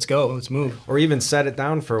 Let's go. Let's move. Or even set it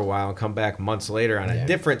down for a while and come back months later on a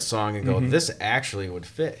different song and go, this actually would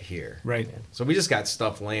fit here. Right. So we just got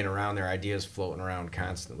stuff laying around there, ideas floating around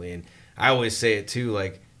constantly. And I always say it too,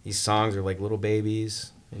 like these songs are like little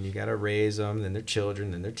babies. And you got to raise them, then they're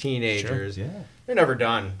children, then they're teenagers. Sure. Yeah. They're never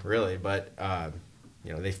done, really, but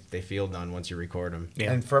they feel done once you record them.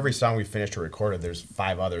 Yeah. And for every song we finished or recorded, there's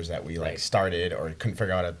 5 others that we like started or couldn't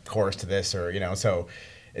figure out a chorus to this, or so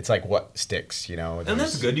it's like what sticks, And that's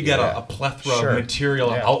There's- good. You got a plethora Sure. of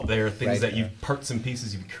material Yeah. out there, things Right. that parts and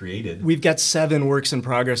pieces you've created. We've got 7 works in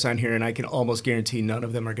progress on here, and I can almost guarantee none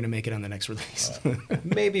of them are going to make it on the next release.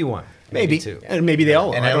 Maybe one. maybe 2. And maybe they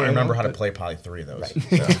all. And I don't remember know, how to but- play probably 3 of those.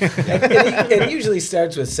 It usually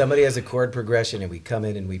starts with somebody has a chord progression and we come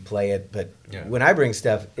in and we play it. But when I bring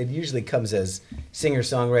stuff, it usually comes as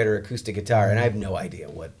singer-songwriter, acoustic guitar, and I have no idea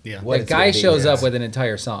what. Yeah. what The it's guy gonna be. shows up with an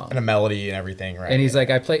entire song. And a melody and everything, right? And he's like,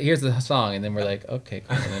 here's the song. And then we're like, okay,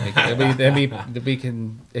 cool. And then we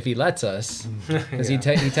can, if he lets us, because he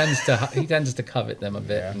tends to covet them a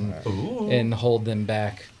bit and hold them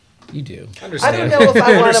back. You do. I don't know if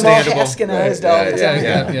I want them all Haskinized all the time.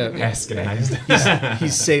 Yeah. Haskinized.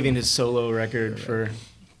 He's saving his solo record for.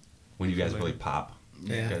 When you guys really pop.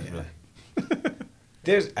 Yeah. You guys really-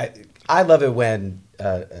 I love it when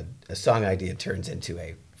a song idea turns into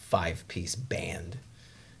a 5-piece band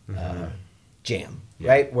jam,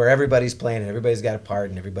 right? Where everybody's playing and everybody's got a part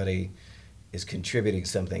and everybody is contributing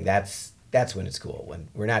something. That's when it's cool. When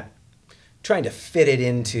we're not trying to fit it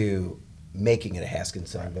into making it a Haskins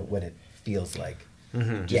song, but when it feels like, it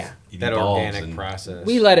That evolves organic and- process.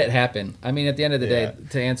 We let it happen. I mean, at the end of the day,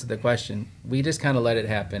 to answer the question, we just kind of let it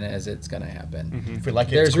happen as it's going to happen. If we like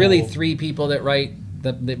it, There's it's really cool. 3 people that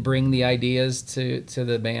that bring the ideas to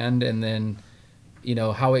the band, and then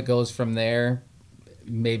how it goes from there.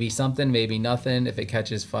 Maybe something, maybe nothing. If it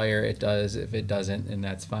catches fire, it does. If it doesn't, and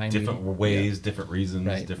that's fine. Different ways, different reasons,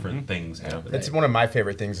 Right. different things happen. It's one of my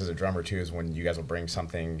favorite things as a drummer too, is when you guys will bring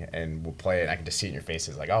something and we'll play it. I can just see it in your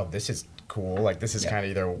faces, like, oh, this is cool. Like this is kind of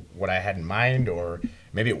either what I had in mind, or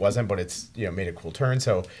maybe it wasn't, but it's made a cool turn.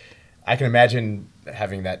 So I can imagine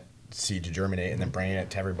having that seed to germinate and then bringing it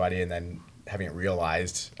to everybody, and then having it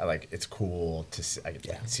realized, like it's cool to see, I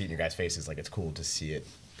can see it in your guys' faces, like it's cool to see it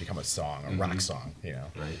become a song, a rock song,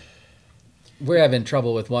 Right. We're having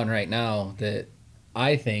trouble with one right now that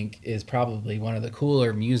I think is probably one of the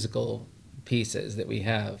cooler musical pieces that we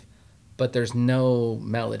have, but there's no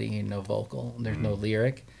melody and no vocal, and there's no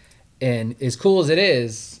lyric. And as cool as it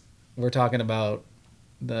is, we're talking about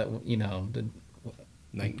the we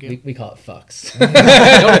call it fucks.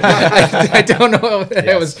 I don't know.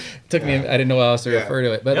 It was took me. I didn't know how else to refer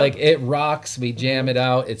to it, but like it rocks. We jam it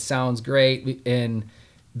out. It sounds great. And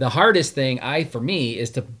the hardest thing for me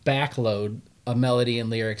is to backload a melody and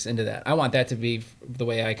lyrics into that. I want that to be the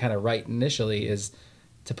way I kind of write initially, is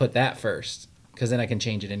to put that first, because then I can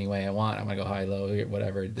change it any way I want. I'm gonna go high, low,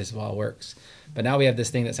 whatever. This all works. But now we have this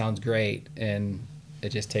thing that sounds great, and it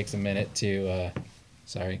just takes a minute to.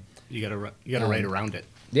 Sorry. You gotta write around it.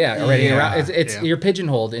 Yeah, already around. It's you're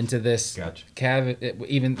pigeonholed into this Gotcha.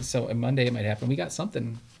 even so. On Monday it might happen. We got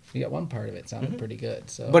something. We got one part of it sounded pretty good.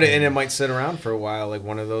 So, But it might sit around for a while, like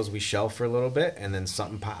one of those we shelf for a little bit, and then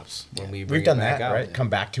something pops when we bring We've done it back that, out. right? Come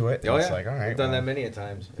back to it. Oh It's yeah, like, all right, we've done well. that many a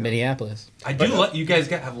times. Minneapolis. I do let you guys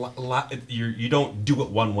have a lot. You don't do it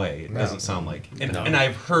one way. It doesn't sound like. And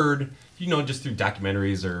I've heard, just through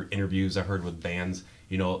documentaries or interviews I've heard with bands,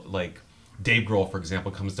 like Dave Grohl, for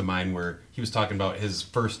example, comes to mind, where he was talking about his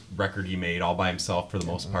first record he made all by himself for the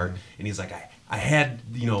most part, and he's like, I had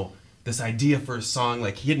this idea for a song,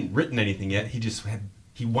 like he hadn't written anything yet.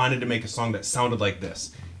 He wanted to make a song that sounded like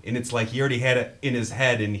this, and it's like he already had it in his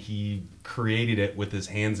head, and he created it with his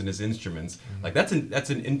hands and his instruments. Like that's an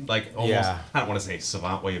almost, I don't want to say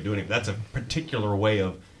savant way of doing it, but that's a particular way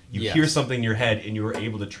of hear something in your head and you were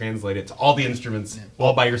able to translate it to all the instruments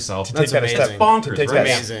all by yourself. To take that a amazing. step, Bonkers, to take right?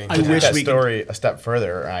 that, Amazing. to I take wish that we could- story a step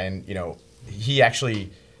further, Ryan. He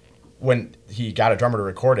actually, when he got a drummer to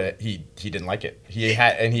record it, he didn't like it. He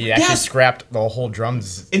actually scrapped the whole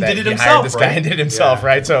drums And that did it he himself, hired this guy right? and did it himself,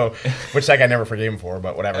 right? So, which that guy never forgave him for,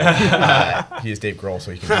 but whatever. He is Dave Grohl,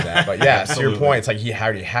 so he can do that. But yeah, to your point, it's like he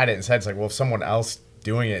already had it and said, it's like, well, if someone else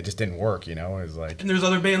doing it just didn't work, it's like. And there's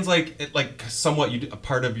other bands like somewhat a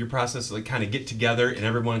part of your process, like kind of get together and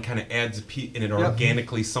everyone kind of adds a piece, and it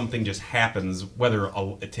organically something just happens, whether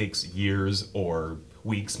it takes years or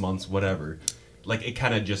weeks, months, whatever. Like it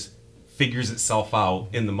kind of just figures itself out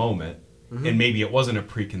in the moment, and maybe it wasn't a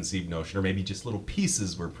preconceived notion, or maybe just little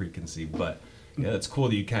pieces were preconceived. But yeah, it's cool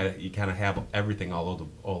that you kind of have everything all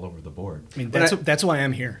over the board. I mean, that's why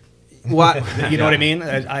I'm here. What? You know what I mean?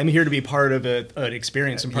 I'm here to be part of an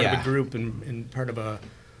experience and part of a group and part of a.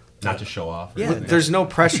 Not to show off. Yeah, there's no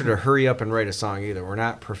pressure to hurry up and write a song either. We're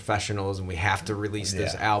not professionals and we have to release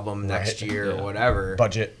this album next year or whatever.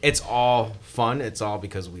 Budget. It's all fun. It's all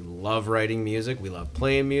because we love writing music. We love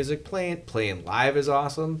playing music. Playing live is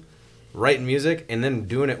awesome. Writing music and then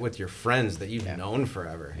doing it with your friends that you've known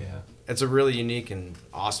forever. Yeah. It's a really unique and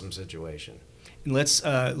awesome situation. And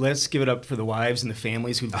let's give it up for the wives and the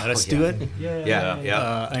families who let us do it.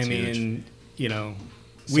 Yeah. I mean, you know,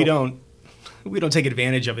 we don't take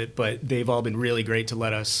advantage of it, but they've all been really great to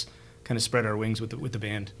let us kind of spread our wings with the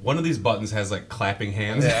band. One of these buttons has like clapping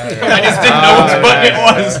hands. I just didn't know which button it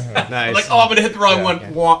was. Nice. Like, I'm gonna hit the wrong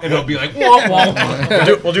one, wah, and it'll be like, wah, wah.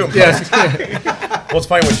 We'll do it. Well, it's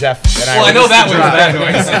funny when Jeff and I. Well, I know that was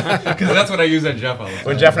that noise because that's what I use on Jeff all the time.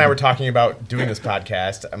 When Jeff and I were talking about doing this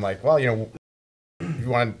podcast, I'm like, well, you know, if you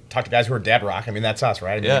want to talk to guys who are dad rock, I mean, that's us,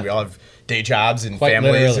 right? I mean, we all have day jobs and Quite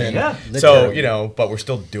families, literally. and so you know, but we're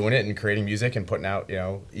still doing it and creating music and putting out, you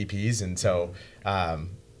know, EPs, and so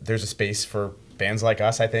there's a space for bands like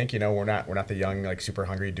us. I think, you know, we're not the young, like, super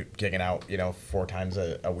hungry gigging out, you know, 4 times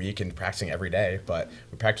a week and practicing every day, but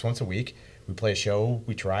we practice once a week. We play a show.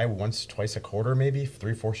 We try once, twice a quarter, maybe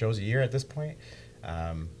 3-4 shows a year at this point.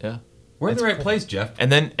 We're in the right place, Jeff.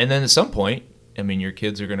 And then at some point, I mean, your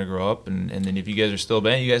kids are going to grow up, and then if you guys are still a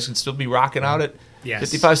band, you guys can still be rocking out at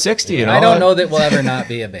 55, 60. You know? I don't know that we'll ever not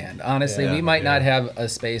be a band. Honestly, we might not have a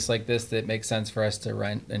space like this that makes sense for us to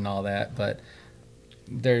rent and all that, but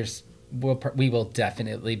we will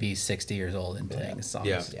definitely be 60 years old and playing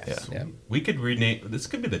songs. Yeah. We could rename this.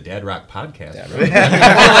 Could be the Dad Rock Podcast.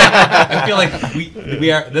 I feel like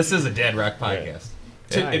we are. This is a Dad Rock podcast.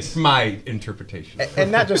 It's my interpretation.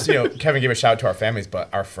 And not just, you know, Kevin gave a shout out to our families,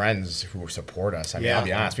 but our friends who support us. I mean, I'll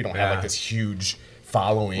be honest, we don't have like this huge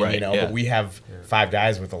following, you know, but we have 5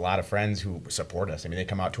 guys with a lot of friends who support us. I mean, they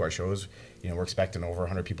come out to our shows. You know, we're expecting over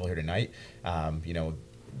 100 people here tonight. You know,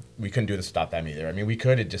 we couldn't do this without them either. I mean, we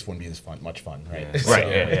could, it just wouldn't be as much fun, right? Yeah. So, Right.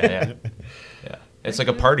 Yeah. It's like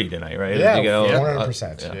a party tonight, right? Yeah, You go,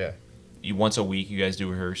 100%. Yeah. You once a week, you guys do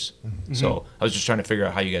rehearse. So I was just trying to figure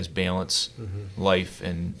out how you guys balance life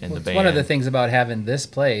and the band. One of the things about having this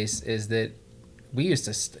place is that we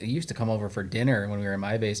used to come over for dinner when we were in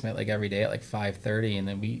my basement like every day at like 5:30, and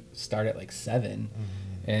then we start at like 7,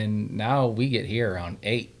 and now we get here around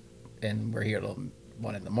 8, and we're here till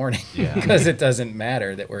 1 in the morning because it doesn't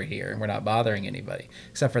matter that we're here and we're not bothering anybody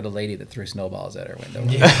except for the lady that threw snowballs at our window.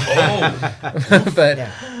 But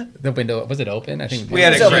the window, was it open? I think We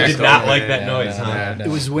had a crack. Did not like that noise. It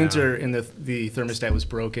was winter and the thermostat was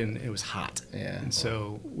broken. It was hot. Yeah. And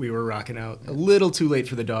so we were rocking out a little too late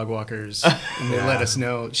for the dog walkers. And they let us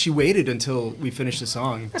know. She waited until we finished the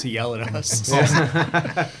song to yell at us.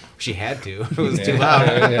 She had to. It was too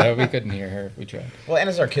loud. Yeah, we couldn't hear her if we tried. Well, and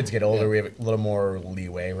as our kids get older, we have a little more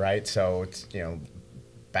leeway, right? So it's, you know,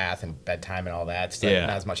 bath and bedtime and all that. It's not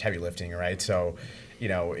as much heavy lifting, right? So, you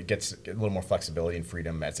know, it gets a little more flexibility and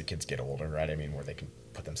freedom as the kids get older, right? I mean, where they can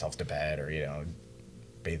put themselves to bed or, you know,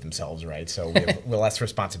 bathe themselves, right? So we have less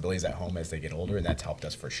responsibilities at home as they get older, and that's helped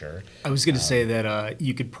us for sure. I was going to say that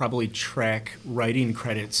you could probably track writing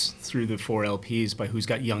credits through the 4 LPs by who's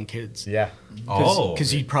got young kids. Yeah.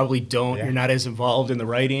 Because you probably don't. You're not as involved in the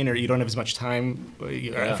writing, or you don't have as much time.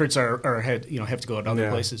 Your efforts have to go out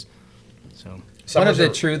other places. So one of the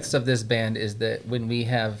truths of this band is that when we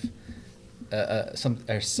have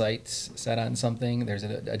our sights set on something, there's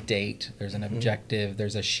a date, there's an objective,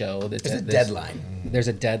 there's a show that's There's a deadline. There's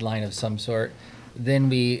a deadline of some sort. Then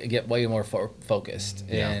we get way more focused,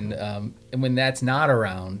 and when that's not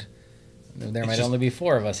around, there might only be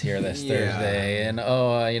 4 of us here this Thursday, and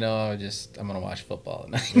I'm gonna watch football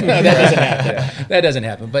tonight. No, that doesn't happen. That doesn't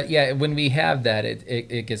happen. But yeah, when we have that,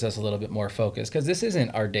 it gives us a little bit more focus, because this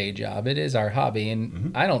isn't our day job; it is our hobby,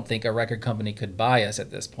 and I don't think a record company could buy us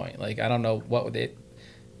at this point. Like, I don't know what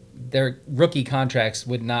their rookie contracts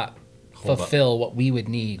would not fulfill what we would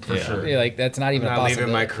need for sure. Like, that's not even a possibility.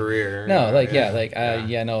 Leaving my career. No,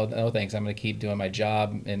 no thanks. I'm gonna keep doing my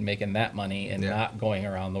job and making that money and not going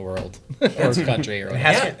around the world or country or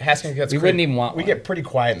whatever. Haskins gets wouldn't even want we one. get pretty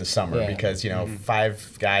quiet in the summer because, you know,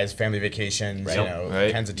 5 guys, family vacations, you know,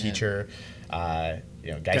 Ken's a teacher,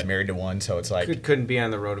 you know, guy's married to one, so it's like Couldn't be on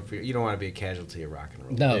the road if you don't want to be a casualty of rock and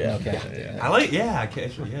roll. No, I like,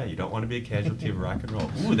 casual. Yeah, you don't want to be a casualty of rock and roll.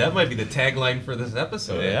 Ooh, that might be the tagline for this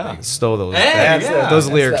episode. Yeah. Stole those. Hey, Those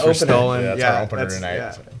lyrics the were opener. stolen. that's our opener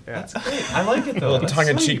tonight. That's great. I like it though. A little That's tongue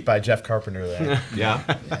in sweet. cheek by Jeff Carpenter there. Yeah.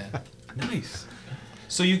 Yeah. Nice.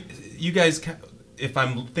 So you guys, if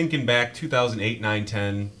I'm thinking back 2008, 9,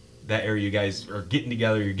 10, that area, you guys are getting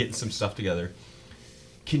together, you're getting some stuff together.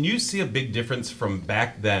 Can you see a big difference from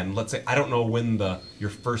back then? Let's say, I don't know when your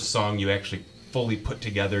first song you actually fully put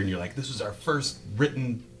together and you're like, this was our first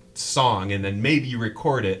written song, and then maybe you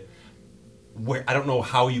record it. Where I don't know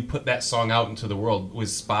how you put that song out into the world.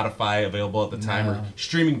 Was Spotify available at the time or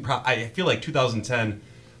streaming? I feel like 2010.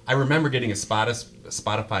 I remember getting a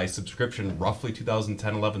Spotify subscription roughly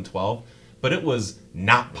 2010, 11, 12, but it was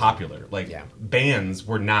not popular. Like bands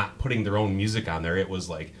were not putting their own music on there. It was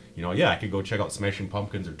like, I could go check out Smashing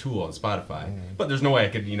Pumpkins or Tool on Spotify, but there's no way I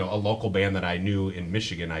could, a local band that I knew in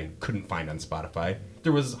Michigan I couldn't find on Spotify.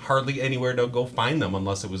 There was hardly anywhere to go find them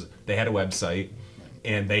unless they had a website.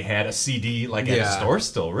 And they had a CD at a store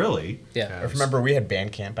still, really. Yeah. I remember we had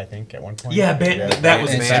Bandcamp, I think, at one point. Yeah, that was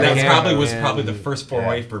Bandcamp. probably the first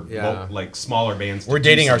foray for smaller bands. We're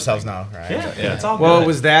dating ourselves now, right? Yeah, it's all Well, good. it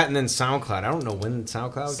was that and then SoundCloud. I don't know when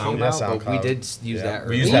SoundCloud came out, but we SoundCloud. did use that We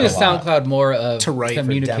early. used We that use a lot. SoundCloud more To write for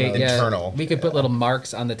communicate. demo. Internal. We could put little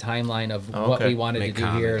marks on the timeline of what Okay. we wanted Make to do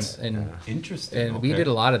comments. here, and Interesting. we okay. did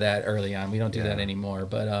a lot of that early on. We don't do that anymore,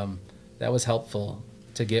 but that was helpful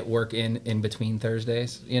to get work in between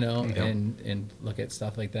Thursdays, and look at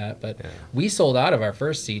stuff like that. But we sold out of our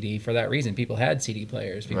first CD for that reason. People had CD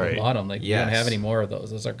players. People Right. bought them. Like, we Yes. don't have any more of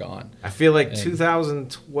those. Those are gone. I feel like And-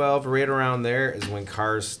 2012, right around there, is when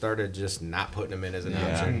cars started just not putting them in as an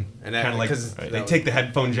option. And that, Kind of like 'cause they that take the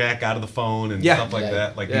headphone jack out of the phone and Yeah. stuff like Yeah.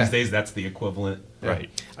 that. Like Yeah. these days, that's the equivalent. Right.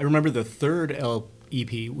 I remember the third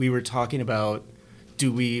EP. We were talking about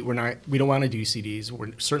we don't want to do CDs. We're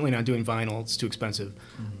certainly not doing vinyl. It's too expensive.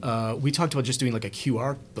 We talked about just doing like a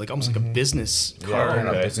QR, like almost like a business card, on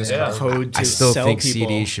a business Yeah. code to I still sell think people.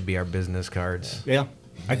 CDs should be our business cards. Yeah,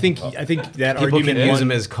 I think that People argument can use won.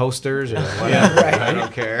 them as coasters or whatever. I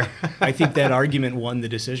don't care. I think that argument won the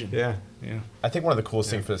decision. Yeah. Yeah. I think one of the coolest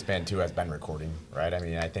things for this band too has been recording, right? I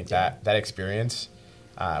mean, I think that experience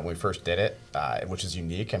when we first did it, which is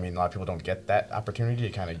unique. I mean, a lot of people don't get that opportunity to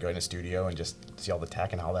kind of go in a studio and just see all the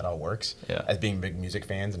tech and how that all works. Yeah. As being big music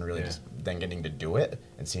fans and really just then getting to do it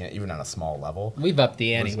and seeing it even on a small level. We've upped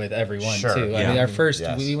the ante with everyone Sure, too. I yeah. mean, our first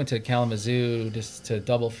Yes. we went to Kalamazoo just to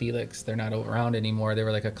Double Felix. They're not around anymore. They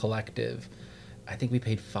were like a collective. I think we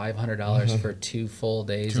paid $500 for 2 full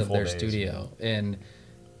days 2 of full their days,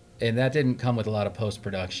 and that didn't come with a lot of post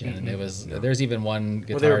production. And it was there's even one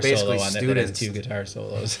Well, they were guitar solo basically on that has students. 2 guitar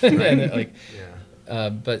solos. And like,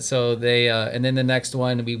 but so they and then the next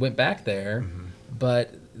one we went back there,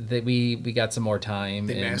 but we got some more time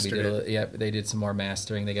They and mastered it. they did some more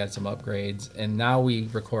mastering. They got some upgrades, and now we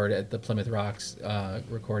record at the Plymouth Rocks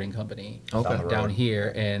recording company down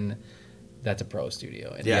here, and that's a pro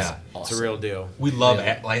studio. And Yeah. it's It's awesome. a real deal. We love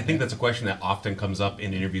Yeah. it. I think that's a question that often comes up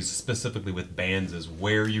in interviews, specifically with bands, is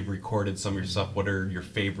where you've recorded some of your stuff. What are your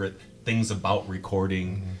favorite things about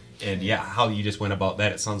recording? And how you just went about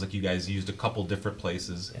that. It sounds like you guys used a couple different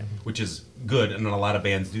places, which is good. And a lot of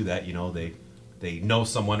bands do that. They know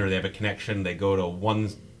someone or they have a connection. They go to one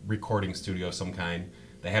recording studio of some kind.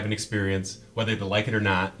 They have an experience, whether they like it or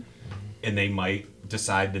not, and they might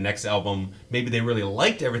decide the next album, maybe they really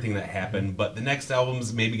liked everything that happened, but the next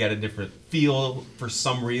album's maybe got a different feel for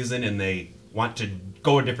some reason, and they want to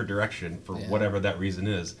go a different direction for whatever that reason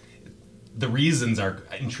is. The reasons are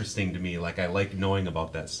interesting to me. Like, I like knowing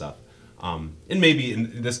about that stuff. And maybe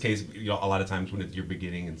in this case, a lot of times when you're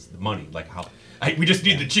beginning, it's the money. Like, we just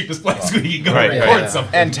need the cheapest place we can go Right, record yeah.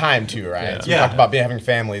 something. And time too, right? Yeah. So we talked about having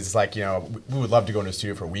families. It's like, we would love to go into a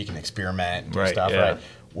studio for a week and experiment and do Right, stuff, yeah. right?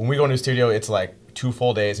 When we go into a studio, it's like 2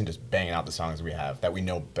 full days and just banging out the songs we have that we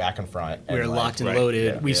know back and front. We're and locked and right,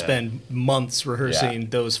 loaded. yeah. We Yeah. spend months rehearsing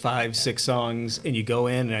those 5-6 songs, and you go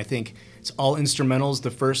in, and I think it's all instrumentals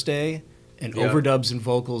the first day, and overdubs and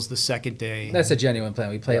vocals the second day. That's a genuine plan.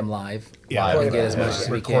 We play them live. Yeah. live, We get as much as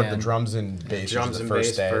we record can. the drums and bass Drums the and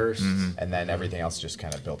first bass day, first. and then everything else just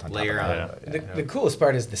kind of built on Layer top on. of that. The coolest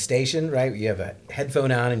part is the station, right? You have a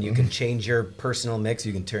headphone on and you can change your personal mix.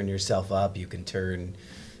 You can turn yourself up. You can turn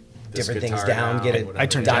This different things guitar down, down, get it whatever. I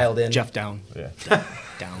turned dialed in. Jeff down. Yeah.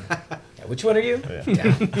 Down. Yeah, which one are you?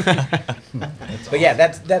 Down. But yeah,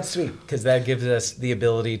 that's sweet because that gives us the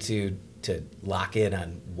ability to lock in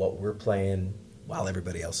on what we're playing while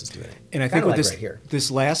everybody else is doing it. And I Kinda think with like this right here.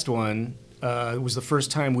 this last one was the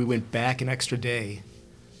first time we went back an extra day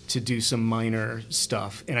to do some minor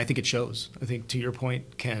stuff, and I think it shows. I think to your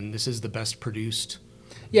point, Ken, this is the best produced.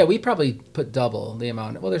 Yeah, we probably put double the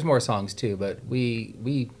amount. Well, there's more songs too, but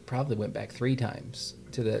we probably went back 3 times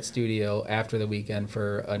to that studio after the weekend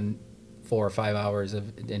for a 4 or 5 hours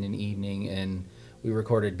in an evening, and we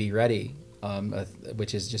recorded "Be Ready,"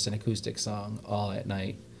 which is just an acoustic song all at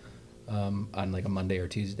night on like a Monday or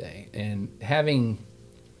Tuesday, and having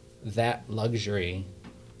that luxury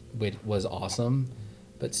was awesome.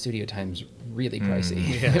 But studio time's really pricey.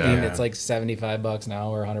 I mean, it's like $75 an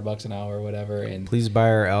hour, $100 an hour, whatever. And Please buy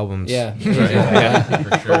our albums. yeah, For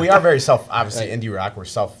sure. But we are very obviously indie rock. We're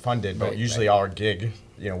self-funded, but Right, usually our gig,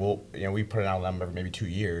 we put it on them every maybe 2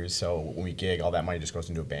 years. So when we gig, all that money just goes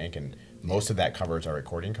into a bank, and most of that covers our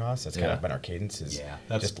recording costs. That's kind of been our cadence. Is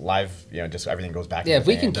just live. Just everything goes back. Yeah, to if the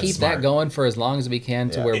we can band. keep that going for as long as we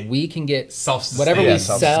can, to where we can get Self-sustained. whatever we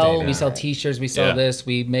self-sustained, sell. We sell T-shirts, we sell this,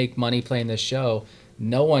 we make money playing this show.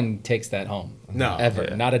 No one takes that home. No. Ever.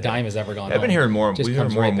 Yeah. Not a dime has ever gone home. I've been hearing more. Just We hear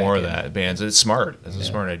comes more right and more back of in. that bands. It's smart. It's a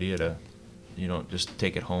smart idea to, just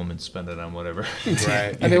take it home and spend it on whatever.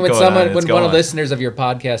 Right. I mean, when Going on, when it's one of going. the listeners of your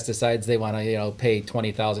podcast decides they want to, pay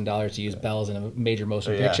 $20,000 to use bells in a major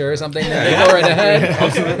motion picture or something, then they go right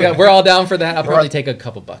ahead. Yeah, we're all down for that. I'll probably take a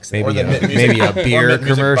couple bucks. Maybe Or the a, music- maybe a or beer music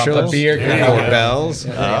commercial. bump-ups. Beer for commercial. bells.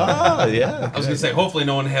 Ah, yeah. I was gonna say, hopefully,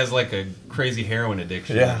 no one has like a crazy heroin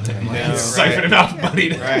addiction. Yeah. Siphon enough money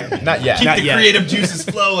to Not yet. keep Not the yet. creative juices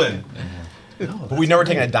flowing. But we've never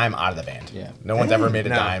taken a dime out of the band. Yeah. No one's ever made a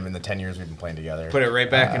No. dime in the 10 years we've been playing together. Put it right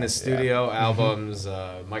back in the studio, albums,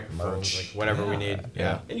 microphones, Merch. like whatever we need.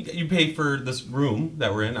 Yeah. And you pay for this room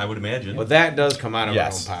that we're in, I would imagine. Well, that does come out of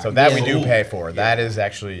Yes. our own pocket. So that we do Ooh. pay for. That is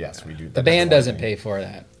actually, yes, we do. The band doesn't pay for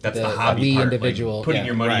that. That's the hobby We part, individual. like putting yeah.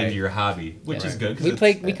 your money Right. into your hobby, which is good. 'Cause We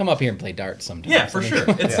it's- we come up here and play darts sometimes. Yeah, for sure.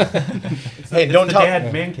 It's, Hey, it's don't the tell.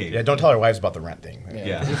 dad man cave. Yeah, don't tell our wives about the rent thing.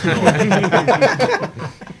 Yeah.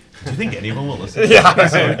 Do you think any of them will listen?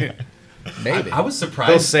 Yeah. Maybe. I was They'll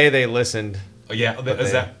surprised. say they listened. Yeah, But is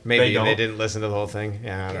they, that maybe they don't? they didn't listen to the whole thing.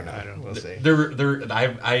 Yeah, I don't know. We'll see.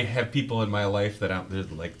 I have people in my life that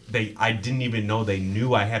I didn't even know they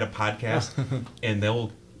knew I had a podcast, and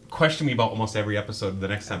they'll question me about almost every episode the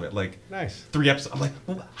next time. Like Nice. 3 episodes, I'm like,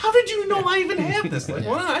 well, how did you know I even have this? Like,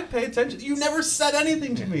 well, I pay attention. You never said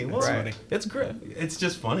anything to me. Well, Right. it's great. It's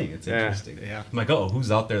just funny. It's Yeah. interesting. Yeah. I'm like, oh,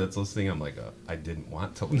 who's out there that's listening? I'm like, I didn't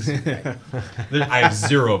want to listen. I have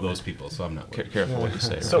 0 of those people, so I'm not worried. Careful what you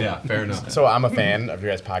say. Right? So- Yeah, fair enough. So I'm a fan of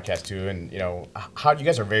your guys' podcast too, and how you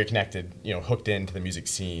guys are very connected, hooked into the music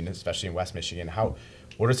scene, especially in West Michigan.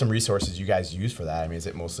 What are some resources you guys use for that? I mean, is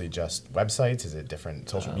it mostly just websites? Is it different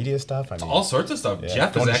social media stuff? I mean, All sorts of stuff. yeah, Jeff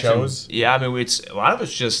is going to actually shows. Yeah, I mean, a lot of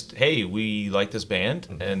it's just, hey, we like this band,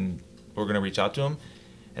 and we're gonna reach out to them,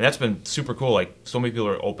 and that's been super cool. Like, so many people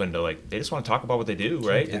are open to they just want to talk about what they do,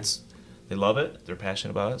 right? Yeah. They love it, they're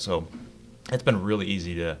passionate about it, so it's been really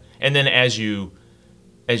easy to. And then as you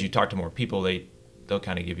talk to more people, they'll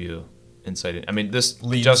kind of give you insight. I mean, this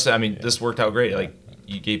worked out great. Like,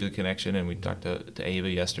 you gave the connection, and we talked to Ava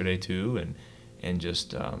yesterday too, and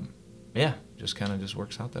just just kind of just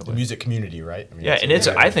works out that The way. music community, right? I mean, Yeah, and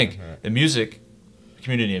I think Yeah. the music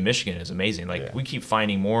community in Michigan is amazing. Like, Yeah. we keep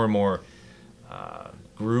finding more and more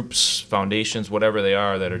groups, foundations, whatever they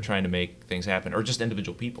are, that are trying to make things happen, or just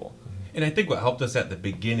individual people. And I think what helped us at the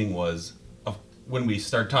beginning was when we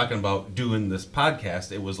started talking about doing this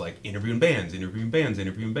podcast, it was like interviewing bands.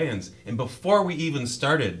 And before we even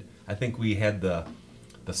started, I think we had the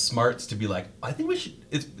smarts to be like, I think we should,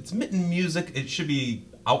 it's Mitten Music, it should be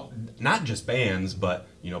out, not just bands, but,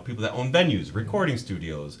 people that own venues, recording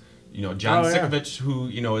studios. John Oh, yeah. Sikovich, who,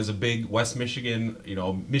 is a big West Michigan,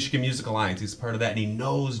 Michigan Music Alliance. He's part of that, and he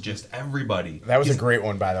knows just everybody. That was He's- a great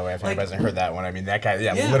one, by the way. If anybody hasn't heard that one, I mean, that guy,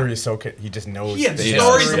 Yeah. literally he just knows. He had the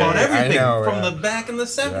stories history. about everything I know, from yeah. the back in the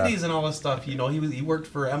 70s and all this stuff. He worked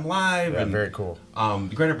for M Live Yeah, and very cool.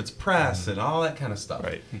 Grand Rapids Press and all that kind of stuff.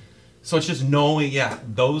 Right. So it's just knowing,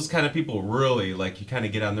 those kind of people really, you kind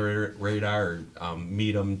of get on their radar, or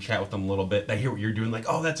meet them, chat with them a little bit. They hear what you're doing, like,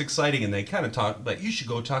 oh, that's exciting. And they kind of talk, like, you should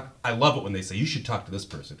go talk. I love it when they say, you should talk to this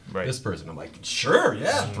person, Right. this person. I'm like, sure,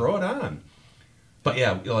 yeah, throw it on. But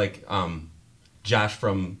yeah, Josh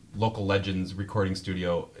from Local Legends Recording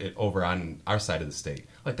Studio over on our side of the state.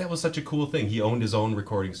 Like, that was such a cool thing. He owned his own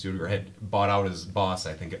recording studio, or had bought out his boss,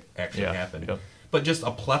 I think it actually Yeah, happened. yep. But just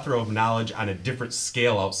a plethora of knowledge on a different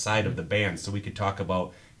scale outside of the band, so we could talk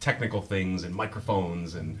about technical things and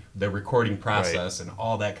microphones and the recording process and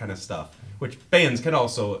all that kind of stuff. Which bands can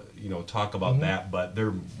also, talk about that, but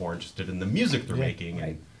they're more interested in the music they're making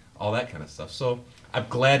and all that kind of stuff. So I'm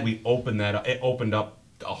glad we opened that up. It opened up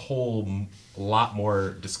a whole lot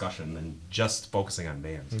more discussion than just focusing on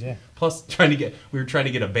bands. Yeah. Plus, we were trying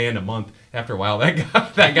to get a band a month. After a while, that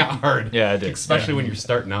got hard. Yeah, it did. Especially when you're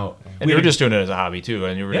starting out. And you were just doing it as a hobby too,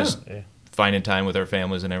 and you were Yeah. just finding time with our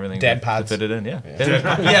families and everything Dad to pods. fit it in. Yeah.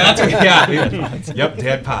 Yep,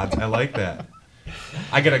 dad pods. I like that.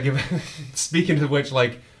 I gotta give. Speaking of which,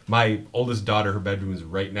 like my oldest daughter, her bedroom is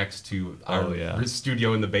right next to our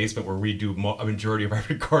studio in the basement where we do a majority of our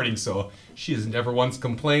recording. So she has never once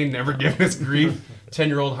complained, never given us grief.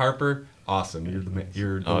 10-year-old Harper, awesome.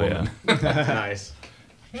 You're the woman. Nice.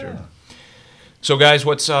 Sure. So guys,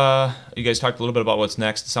 what's you guys talked a little bit about what's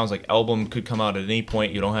next. It sounds like album could come out at any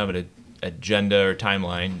point. You don't have an agenda or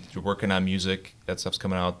timeline. You're working on music. That stuff's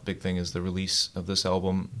coming out. Big thing is the release of this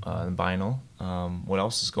album on vinyl. What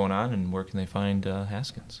else is going on, and where can they find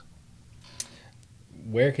Haskins?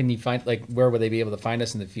 Where can you find, like, where would they be able to find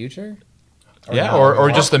us in the future?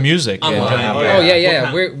 Or just the music. in Online. general. Oh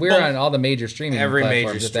yeah. What kind- We're on all the major streaming Every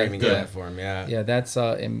platforms. major streaming platform, yeah. Yeah, that's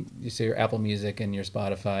and you see your Apple Music and your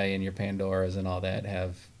Spotify and your Pandoras and all that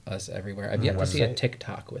have us everywhere. I've yet to see a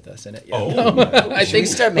TikTok with us in it yet. Oh. I think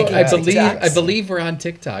start making I TikToks? believe we're on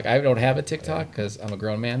TikTok. I don't have a TikTok because I'm a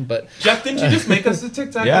grown man, but Jeff, didn't you just make us a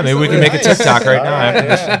TikTok? Yeah, maybe we can make a TikTok right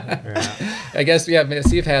now. I guess see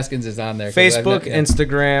if Haskins is on there. 'cause Facebook,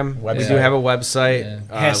 Instagram. We Website. do have a website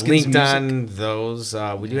Haskins linked Music. on those.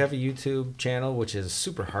 We do have a YouTube channel, which is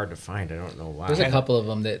super hard to find. I don't know why. There's a couple of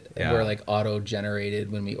them that Yeah. were like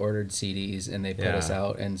auto-generated when we ordered CDs, and they put us Yeah.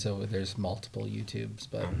 out, and so there's multiple YouTubes.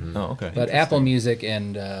 But Oh, okay. but Apple Music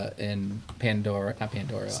and Pandora, not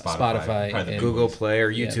Pandora, Spotify, Spotify, and Google Play or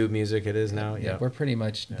Yeah. YouTube Music. It is now. yeah, Yeah. we're pretty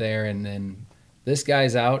much there. And then this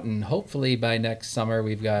guy's out, and hopefully by next summer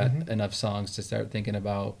we've got enough songs to start thinking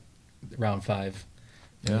about round 5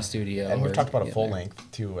 in the studio. And we've or talked about a get full there.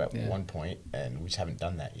 length too at Yeah. one point, and we just haven't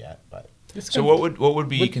done that yet. But So what would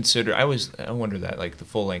be considered? I wonder that, like the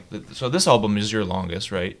full length. So this album is your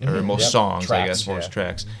longest, right? Or most Yep. songs, I Tracks, guess, most yeah.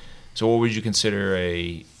 tracks. So what would you consider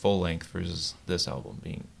a full length versus this album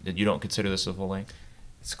being? You don't consider this a full length?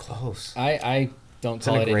 It's close. I don't It's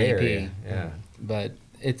call in it a an gray EP, area. Yeah. but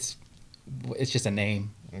it's just a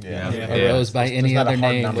name. Yeah. Arose by any not a other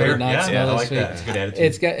hard name. number. Would not Yeah, smell I as like sweet. that. It's a good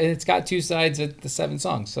attitude. It's got 2 sides at the 7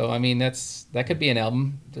 songs. So I mean that could be an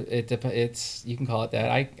album. It's you can call it that.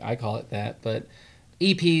 I call it that. But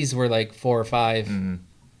EPs were like 4 or 5,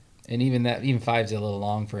 and even 5's a little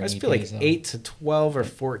long for an I EP. just feel like so. 8 to 12 or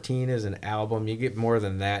 14 is an album. You get more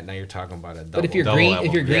than that. Now you're talking about a double. But if you're Double Green, album.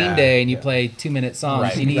 if you're Green Yeah, Day and you play 2-minute songs,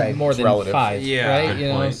 Right, you need right. more It's than relative. 5. Yeah. right. Good You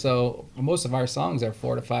know, point. so most of our songs are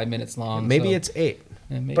 4 to 5 minutes long. maybe so- it's 8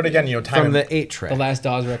 yeah, maybe. but again, time from and, the 8 track. the Last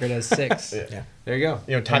Dawes record has 6. yeah. There you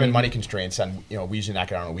go. Time and money constraints, and we usually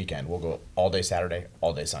knock it out on a weekend. We'll go all day Saturday,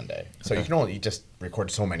 all day Sunday. So you can only just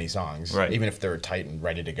record so many songs, Right. even if they're tight and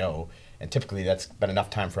ready to go. And typically, that's been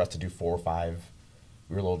enough time for us to do 4 or 5.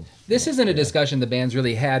 We were a little. This isn't a discussion the band's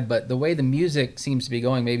really had, but the way the music seems to be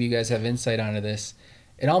going, maybe you guys have insight onto this.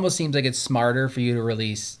 It almost seems like it's smarter for you to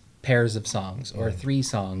release pairs of songs or 3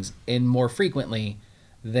 songs and more frequently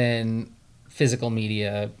than physical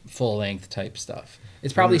media, full length type stuff.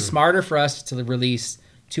 It's probably smarter for us to release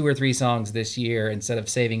 2 or 3 songs this year instead of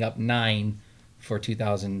saving up 9 for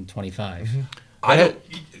 2025. I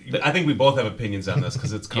think we both have opinions on this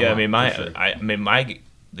because it's come Yeah, up, for sure.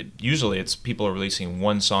 Usually it's people are releasing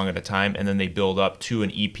one song at a time, and then they build up to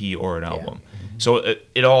an EP or an album. So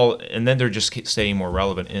it all, and then they're just staying more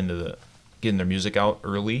relevant into getting their music out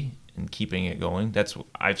early and keeping it going. That's what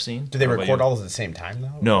I've seen. Do they How about record you? all at the same time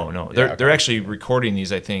though? No. They're actually recording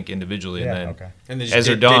these, I think, individually, Yeah, and then okay. And they just as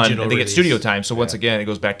they're did done, digital and they get release. studio time. So once again, it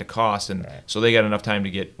goes back to cost, and Right. so they got enough time to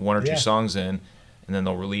get 1 or 2 Yeah. songs in, and then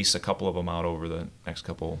they'll release a couple of them out over the next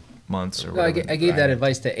couple months or Well, whatever. I gave that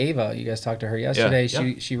advice to Ava. You guys talked to her yesterday.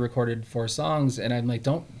 Yeah. She recorded 4 songs, and I'm like,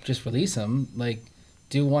 don't just release them. Like,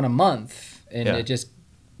 do 1 a month, and Yeah. it just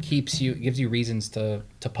gives you reasons to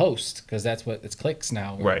post because that's what it's clicks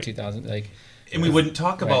now. We're Right. 2000 like. And we wouldn't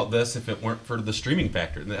talk Right. about this if it weren't for the streaming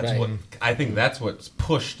factor. And that's Right. what I think that's what's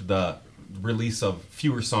pushed the release of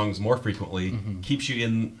fewer songs more frequently. Keeps you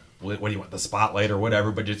in what do you want, the spotlight or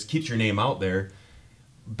whatever, but just keeps your name out there.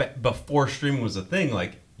 Before streaming was a thing,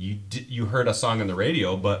 like you heard a song on the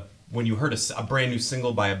radio, but when you heard a brand new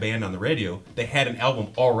single by a band on the radio, they had an album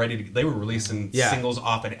already. They were releasing singles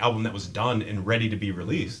off an album that was done and ready to be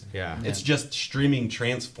released. Yeah. It's just streaming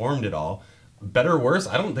transformed it all. Better or worse,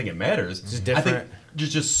 I don't think it matters. It's just I think different.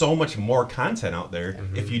 there's just so much more content out there.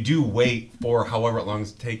 If you do wait for however long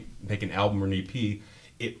it's take an album or an EP,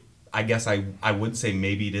 I guess I would say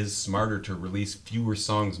maybe it is smarter to release fewer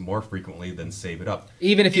songs more frequently than save it up.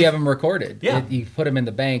 Even if you have them recorded, Yeah. you put them in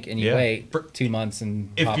the bank and you Yeah. wait 2 months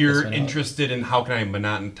and If pop you're this one out. interested in how can I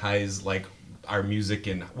monetize like our music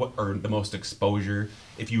and what or the most exposure,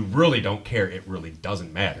 if you really don't care, it really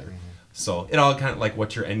doesn't matter. So it all kind of like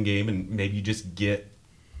what's your end game, and maybe you just get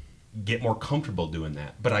get more comfortable doing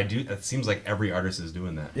that. But it seems like every artist is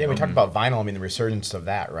doing that. Yeah, we talked about vinyl. I mean, the resurgence of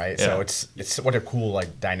that, right? Yeah. So it's what a cool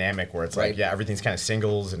like dynamic where it's like, yeah, everything's kind of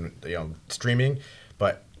singles and streaming,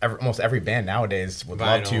 but almost every band nowadays would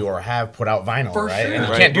love to or have put out vinyl, For right? sure. And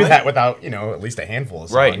you Right. can't do that without at least a handful of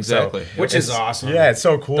songs. Right, exactly. So Which is awesome. Yeah, it's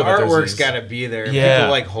so cool. The that there's artwork's these- got to be there. Yeah.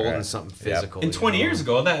 People like holding something physical. And 20 years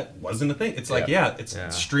ago, that wasn't a thing. It's like,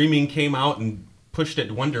 streaming came out and pushed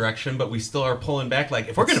it one direction, but we still are pulling back. Like,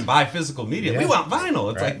 if we're going to buy physical media, we want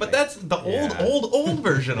vinyl. It's like, but that's the old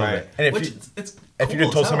version of it. And if which you- it's If cool you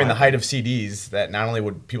had told as somebody in the hell. height of CDs that not only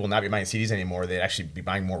would people not be buying CDs anymore, they'd actually be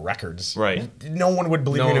buying more records. Right. No one would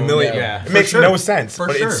believe No me in a one- million. yeah. It For makes sure. no sense, For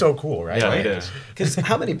but sure. it's so cool, right? Yeah, Like, it is. Because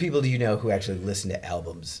how many people do you know who actually listen to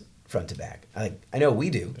albums front to back? I know we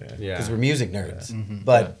do, Yeah. because we're music nerds.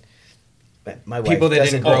 But my wife People that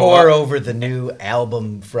doesn't didn't grow pour up. over the new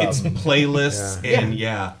album from. It's playlists and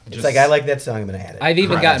It's like, I like that song, I'm going to add it. I've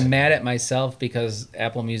even Correct. gotten mad at myself because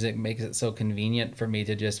Apple Music makes it so convenient for me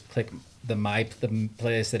to just click the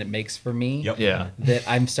playlist that it makes for me. Yep. Yeah. That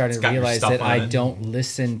I'm starting It's to got your realize stuff that on I it. don't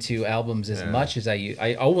listen to albums as much as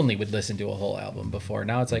I only would listen to a whole album before.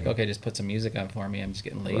 Now it's like, okay, just put some music on for me. I'm just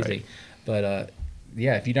getting lazy. Right. But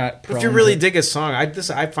yeah, if you're not prone If you really to- dig a song,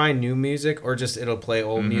 I find new music or just it'll play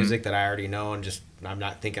old music that I already know and just I'm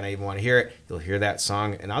not thinking I even want to hear it. You'll hear that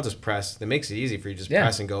song and I'll just press. That makes it easy for you. Just Yeah.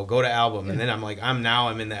 press and go to album, and then I'm like I'm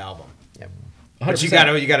in the album. Yep. But you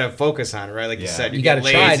 100%. gotta focus on it, right? Like you Yeah. said, You get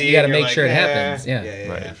gotta try it, lazy you gotta and you're make sure it like, happens. Yeah.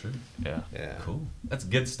 Right. yeah. Sure. Yeah. Yeah. Cool. That's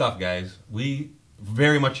good stuff, guys. We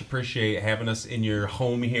very much appreciate having us in your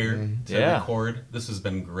home here to Yeah. record. This has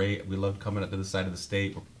been great. We love coming up to this side of the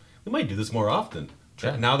state. We might do this more often.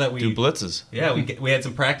 Yeah. Now that we Do blitzes. Yeah, we had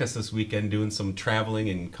some practice this weekend doing some traveling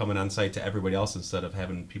and coming on site to everybody else instead of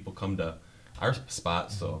having people come to our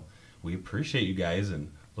spot. So we appreciate you guys and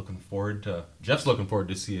Jeff's looking forward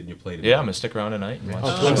to seeing you play today. Yeah, I'm gonna stick around tonight. And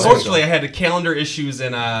watch Unfortunately, I had calendar issues,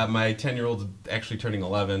 and my 10-year-old's actually turning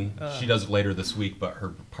 11. She does it later this week, but her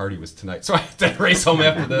party was tonight, so I have to race home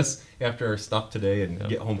after this, after our stuff today, and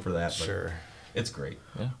get home for that. But Sure. it's great.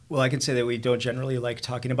 Well, I can say that we don't generally like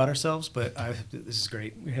talking about ourselves, but this is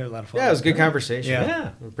great. We had a lot of fun. Yeah, it was a good conversation.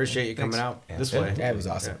 Yeah. We appreciate you coming out this way. That was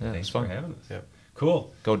awesome. Yeah, Thanks it's fun. for having us. Yep.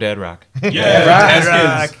 Cool. Go Dad Rock. Yeah, Dad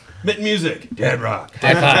Haskins. Mitten Music. Dad Rock.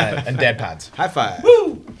 High five. And dad pods. High five.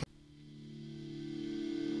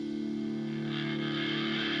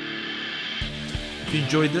 If you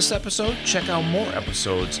enjoyed this episode, check out more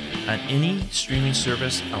episodes on any streaming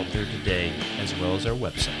service out there today, as well as our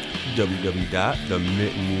website.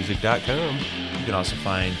 www.themittenmusic.com. You can also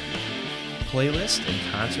find playlists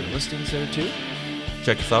and concert listings there too.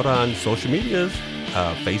 Check us out on social medias,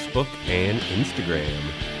 Facebook and Instagram.